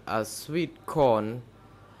got a sweet corn,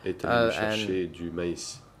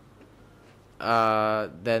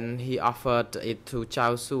 then he offered it to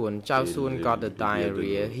Chao Sun. Chao Sun got the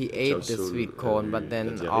diarrhea. He ate the sweet corn, but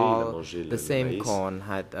then all the same corn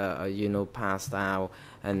had, passed out,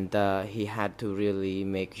 and he had to really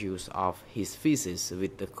make use of his feces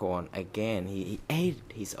with the corn again. He ate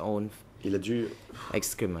his own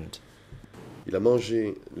excrement. Il a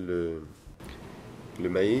mangé le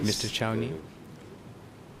maïs. Mr. Chownie,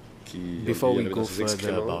 before we go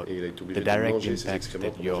further about the direct impact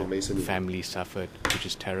that your family suffered, which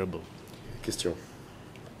is terrible,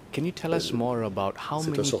 can you tell us more about how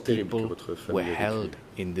many people were held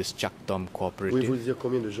in this Chakdom cooperative?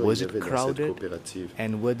 Was it crowded,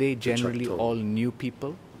 and were they generally all new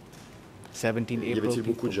people? 17 April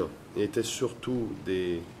people? Beaucoup de gens. Et étaient surtout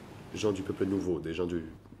des gens du peuple nouveau, des gens du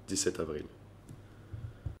 17 avril.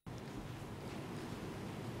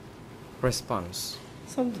 Response.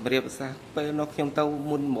 At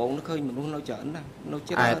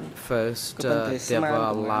first, there were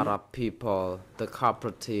a lot of people. The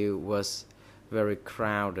cooperative was very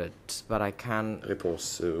crowded, but I can't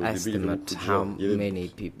estimate how many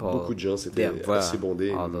people there were,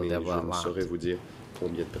 although there were a lot.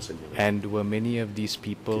 And were many of these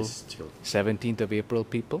people 17th of April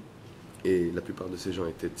people? Et la plupart de ces gens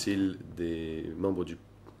étaient-ils des membres du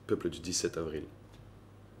peuple du 17 avril?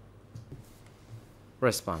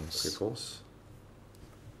 Response.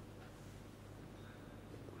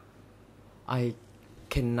 I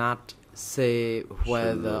cannot say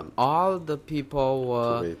whether all the people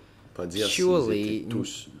were surely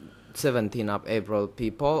 17th of April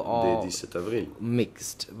people or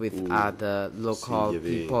mixed with other local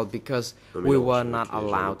people, because we were not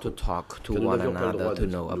allowed to talk to one another to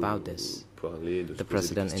know about this. The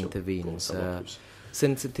President intervenes.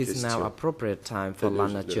 Since it is now appropriate time for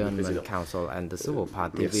lunch adjournment, Council and the Civil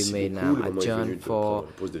Party, we may now adjourn for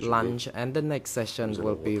lunch, and the next session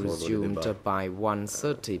will be resumed by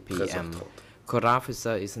 1:30 p.m. Court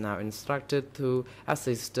officer is now instructed to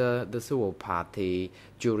assist the Civil Party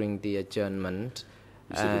during the adjournment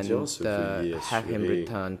and have him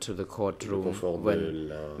return to the courtroom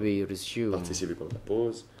when we resume,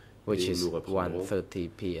 which is 1:30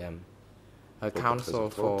 p.m.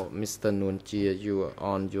 Counsel for Mr. Nuon Chea, you are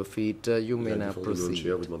on your feet. You may now proceed.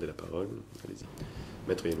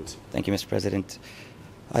 Thank you, Mr. President.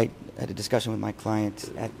 I had a discussion with my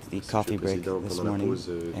client at the coffee break this morning,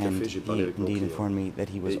 and he indeed informed me that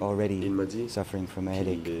he was already suffering from a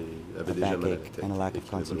headache, a backache, and a lack of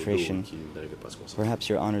concentration. Perhaps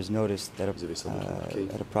your honors noticed that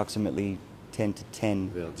at approximately 10 to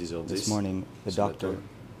 10 this morning, the doctor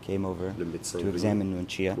came over to examine Nuon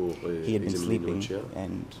Chea. He had been sleeping,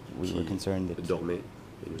 and we were concerned that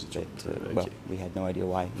we had no idea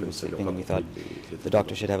why he was sleeping, and we thought the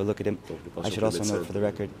doctor should have a look at him. I should also note for the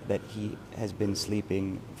record that he has been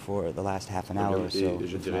sleeping for the last half an hour or so,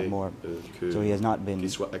 if not more. So he has not been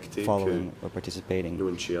following or participating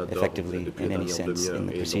effectively in any sense in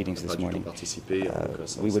the proceedings this morning.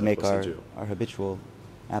 We would make our habitual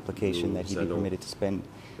application that he be permitted to spend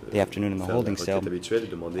the afternoon in the holding cell,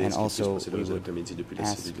 and also we would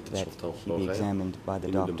ask that he be examined by the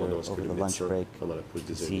doctor over the lunch break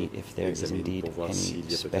to see if there is indeed any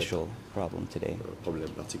special problem today,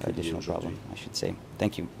 additional problem, I should say.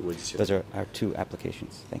 Thank you. Those are our two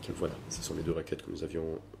applications. Thank you. Voilà, ce sont les deux requêtes que nous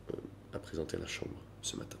avions à présenter à la Chambre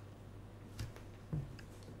ce matin.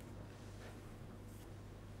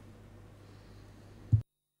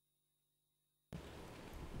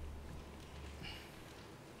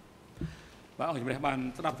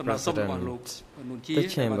 President, the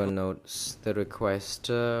Chamber notes the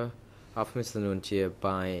request of Mr. Nuon Chea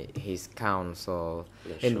by his counsel,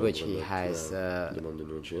 in which he has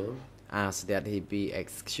asked that he be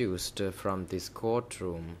excused from this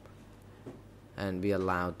courtroom. and be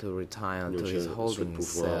allowed to retire to his holding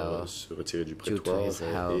cell due to his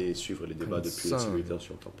health concern.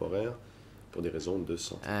 Pour des raisons de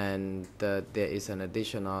santé. And there is an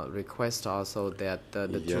additional request also that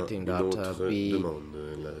the treating doctor be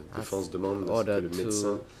ordered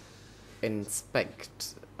to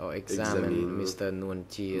inspect or examine Mr. Nuon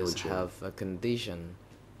Chia's health condition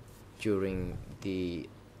during the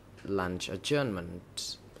lunch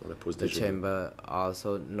adjournment. The chamber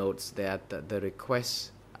also notes that the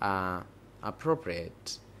requests are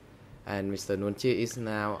appropriate, and Mr. Nuon Chia is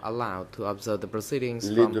now allowed to observe the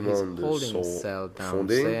proceedings from his holding cell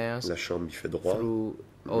downstairs through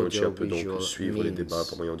audio-visual means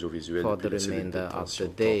for the remainder of the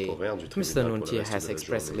day. Mr. Nuon Chia has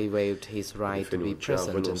expressly waived his right to be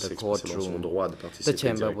present in the courtroom. The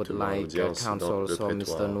chamber would like counsel for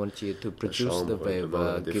Mr. Nuon Chia to produce the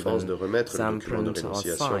waiver given some print or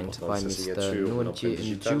signed by Mr. Nuon Chia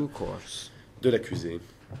in due course. De l'accusé.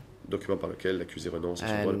 Document par lequel l'accusé renonce à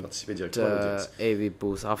son droit de participer directement à l'audience. AV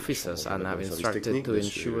Booth officers are now instructed to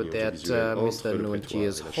ensure that Mr. Nuon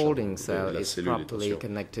Chia's holding cell is properly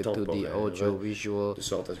connected to the audio-visual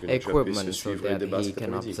equipment so that he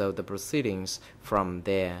can observe the proceedings from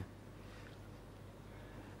there.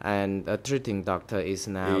 And a treating doctor is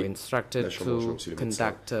now instructed to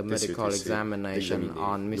conduct a medical examination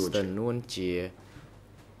on Mr. Nuon Chia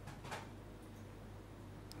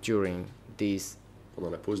during these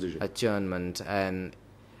adjournment, and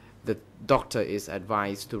the doctor is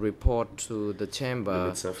advised to report to the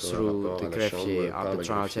chamber through the greffier of the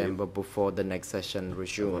trial chamber before the next session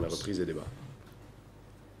resumes.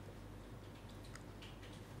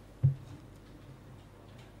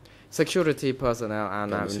 Security personnel are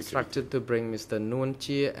now instructed to bring Mr. Nuon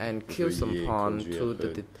Chia and Khieu Samphan to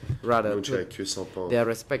their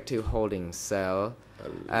respective holding cell,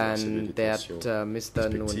 and that Mr.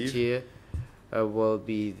 Nuon Chia will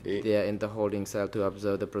be there in the holding cell to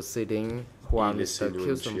observe the proceeding, while Mr.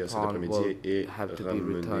 Khieu Samphan will have to be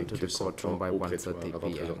returned to the courtroom by 1:30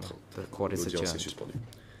 p.m. The court is adjourned.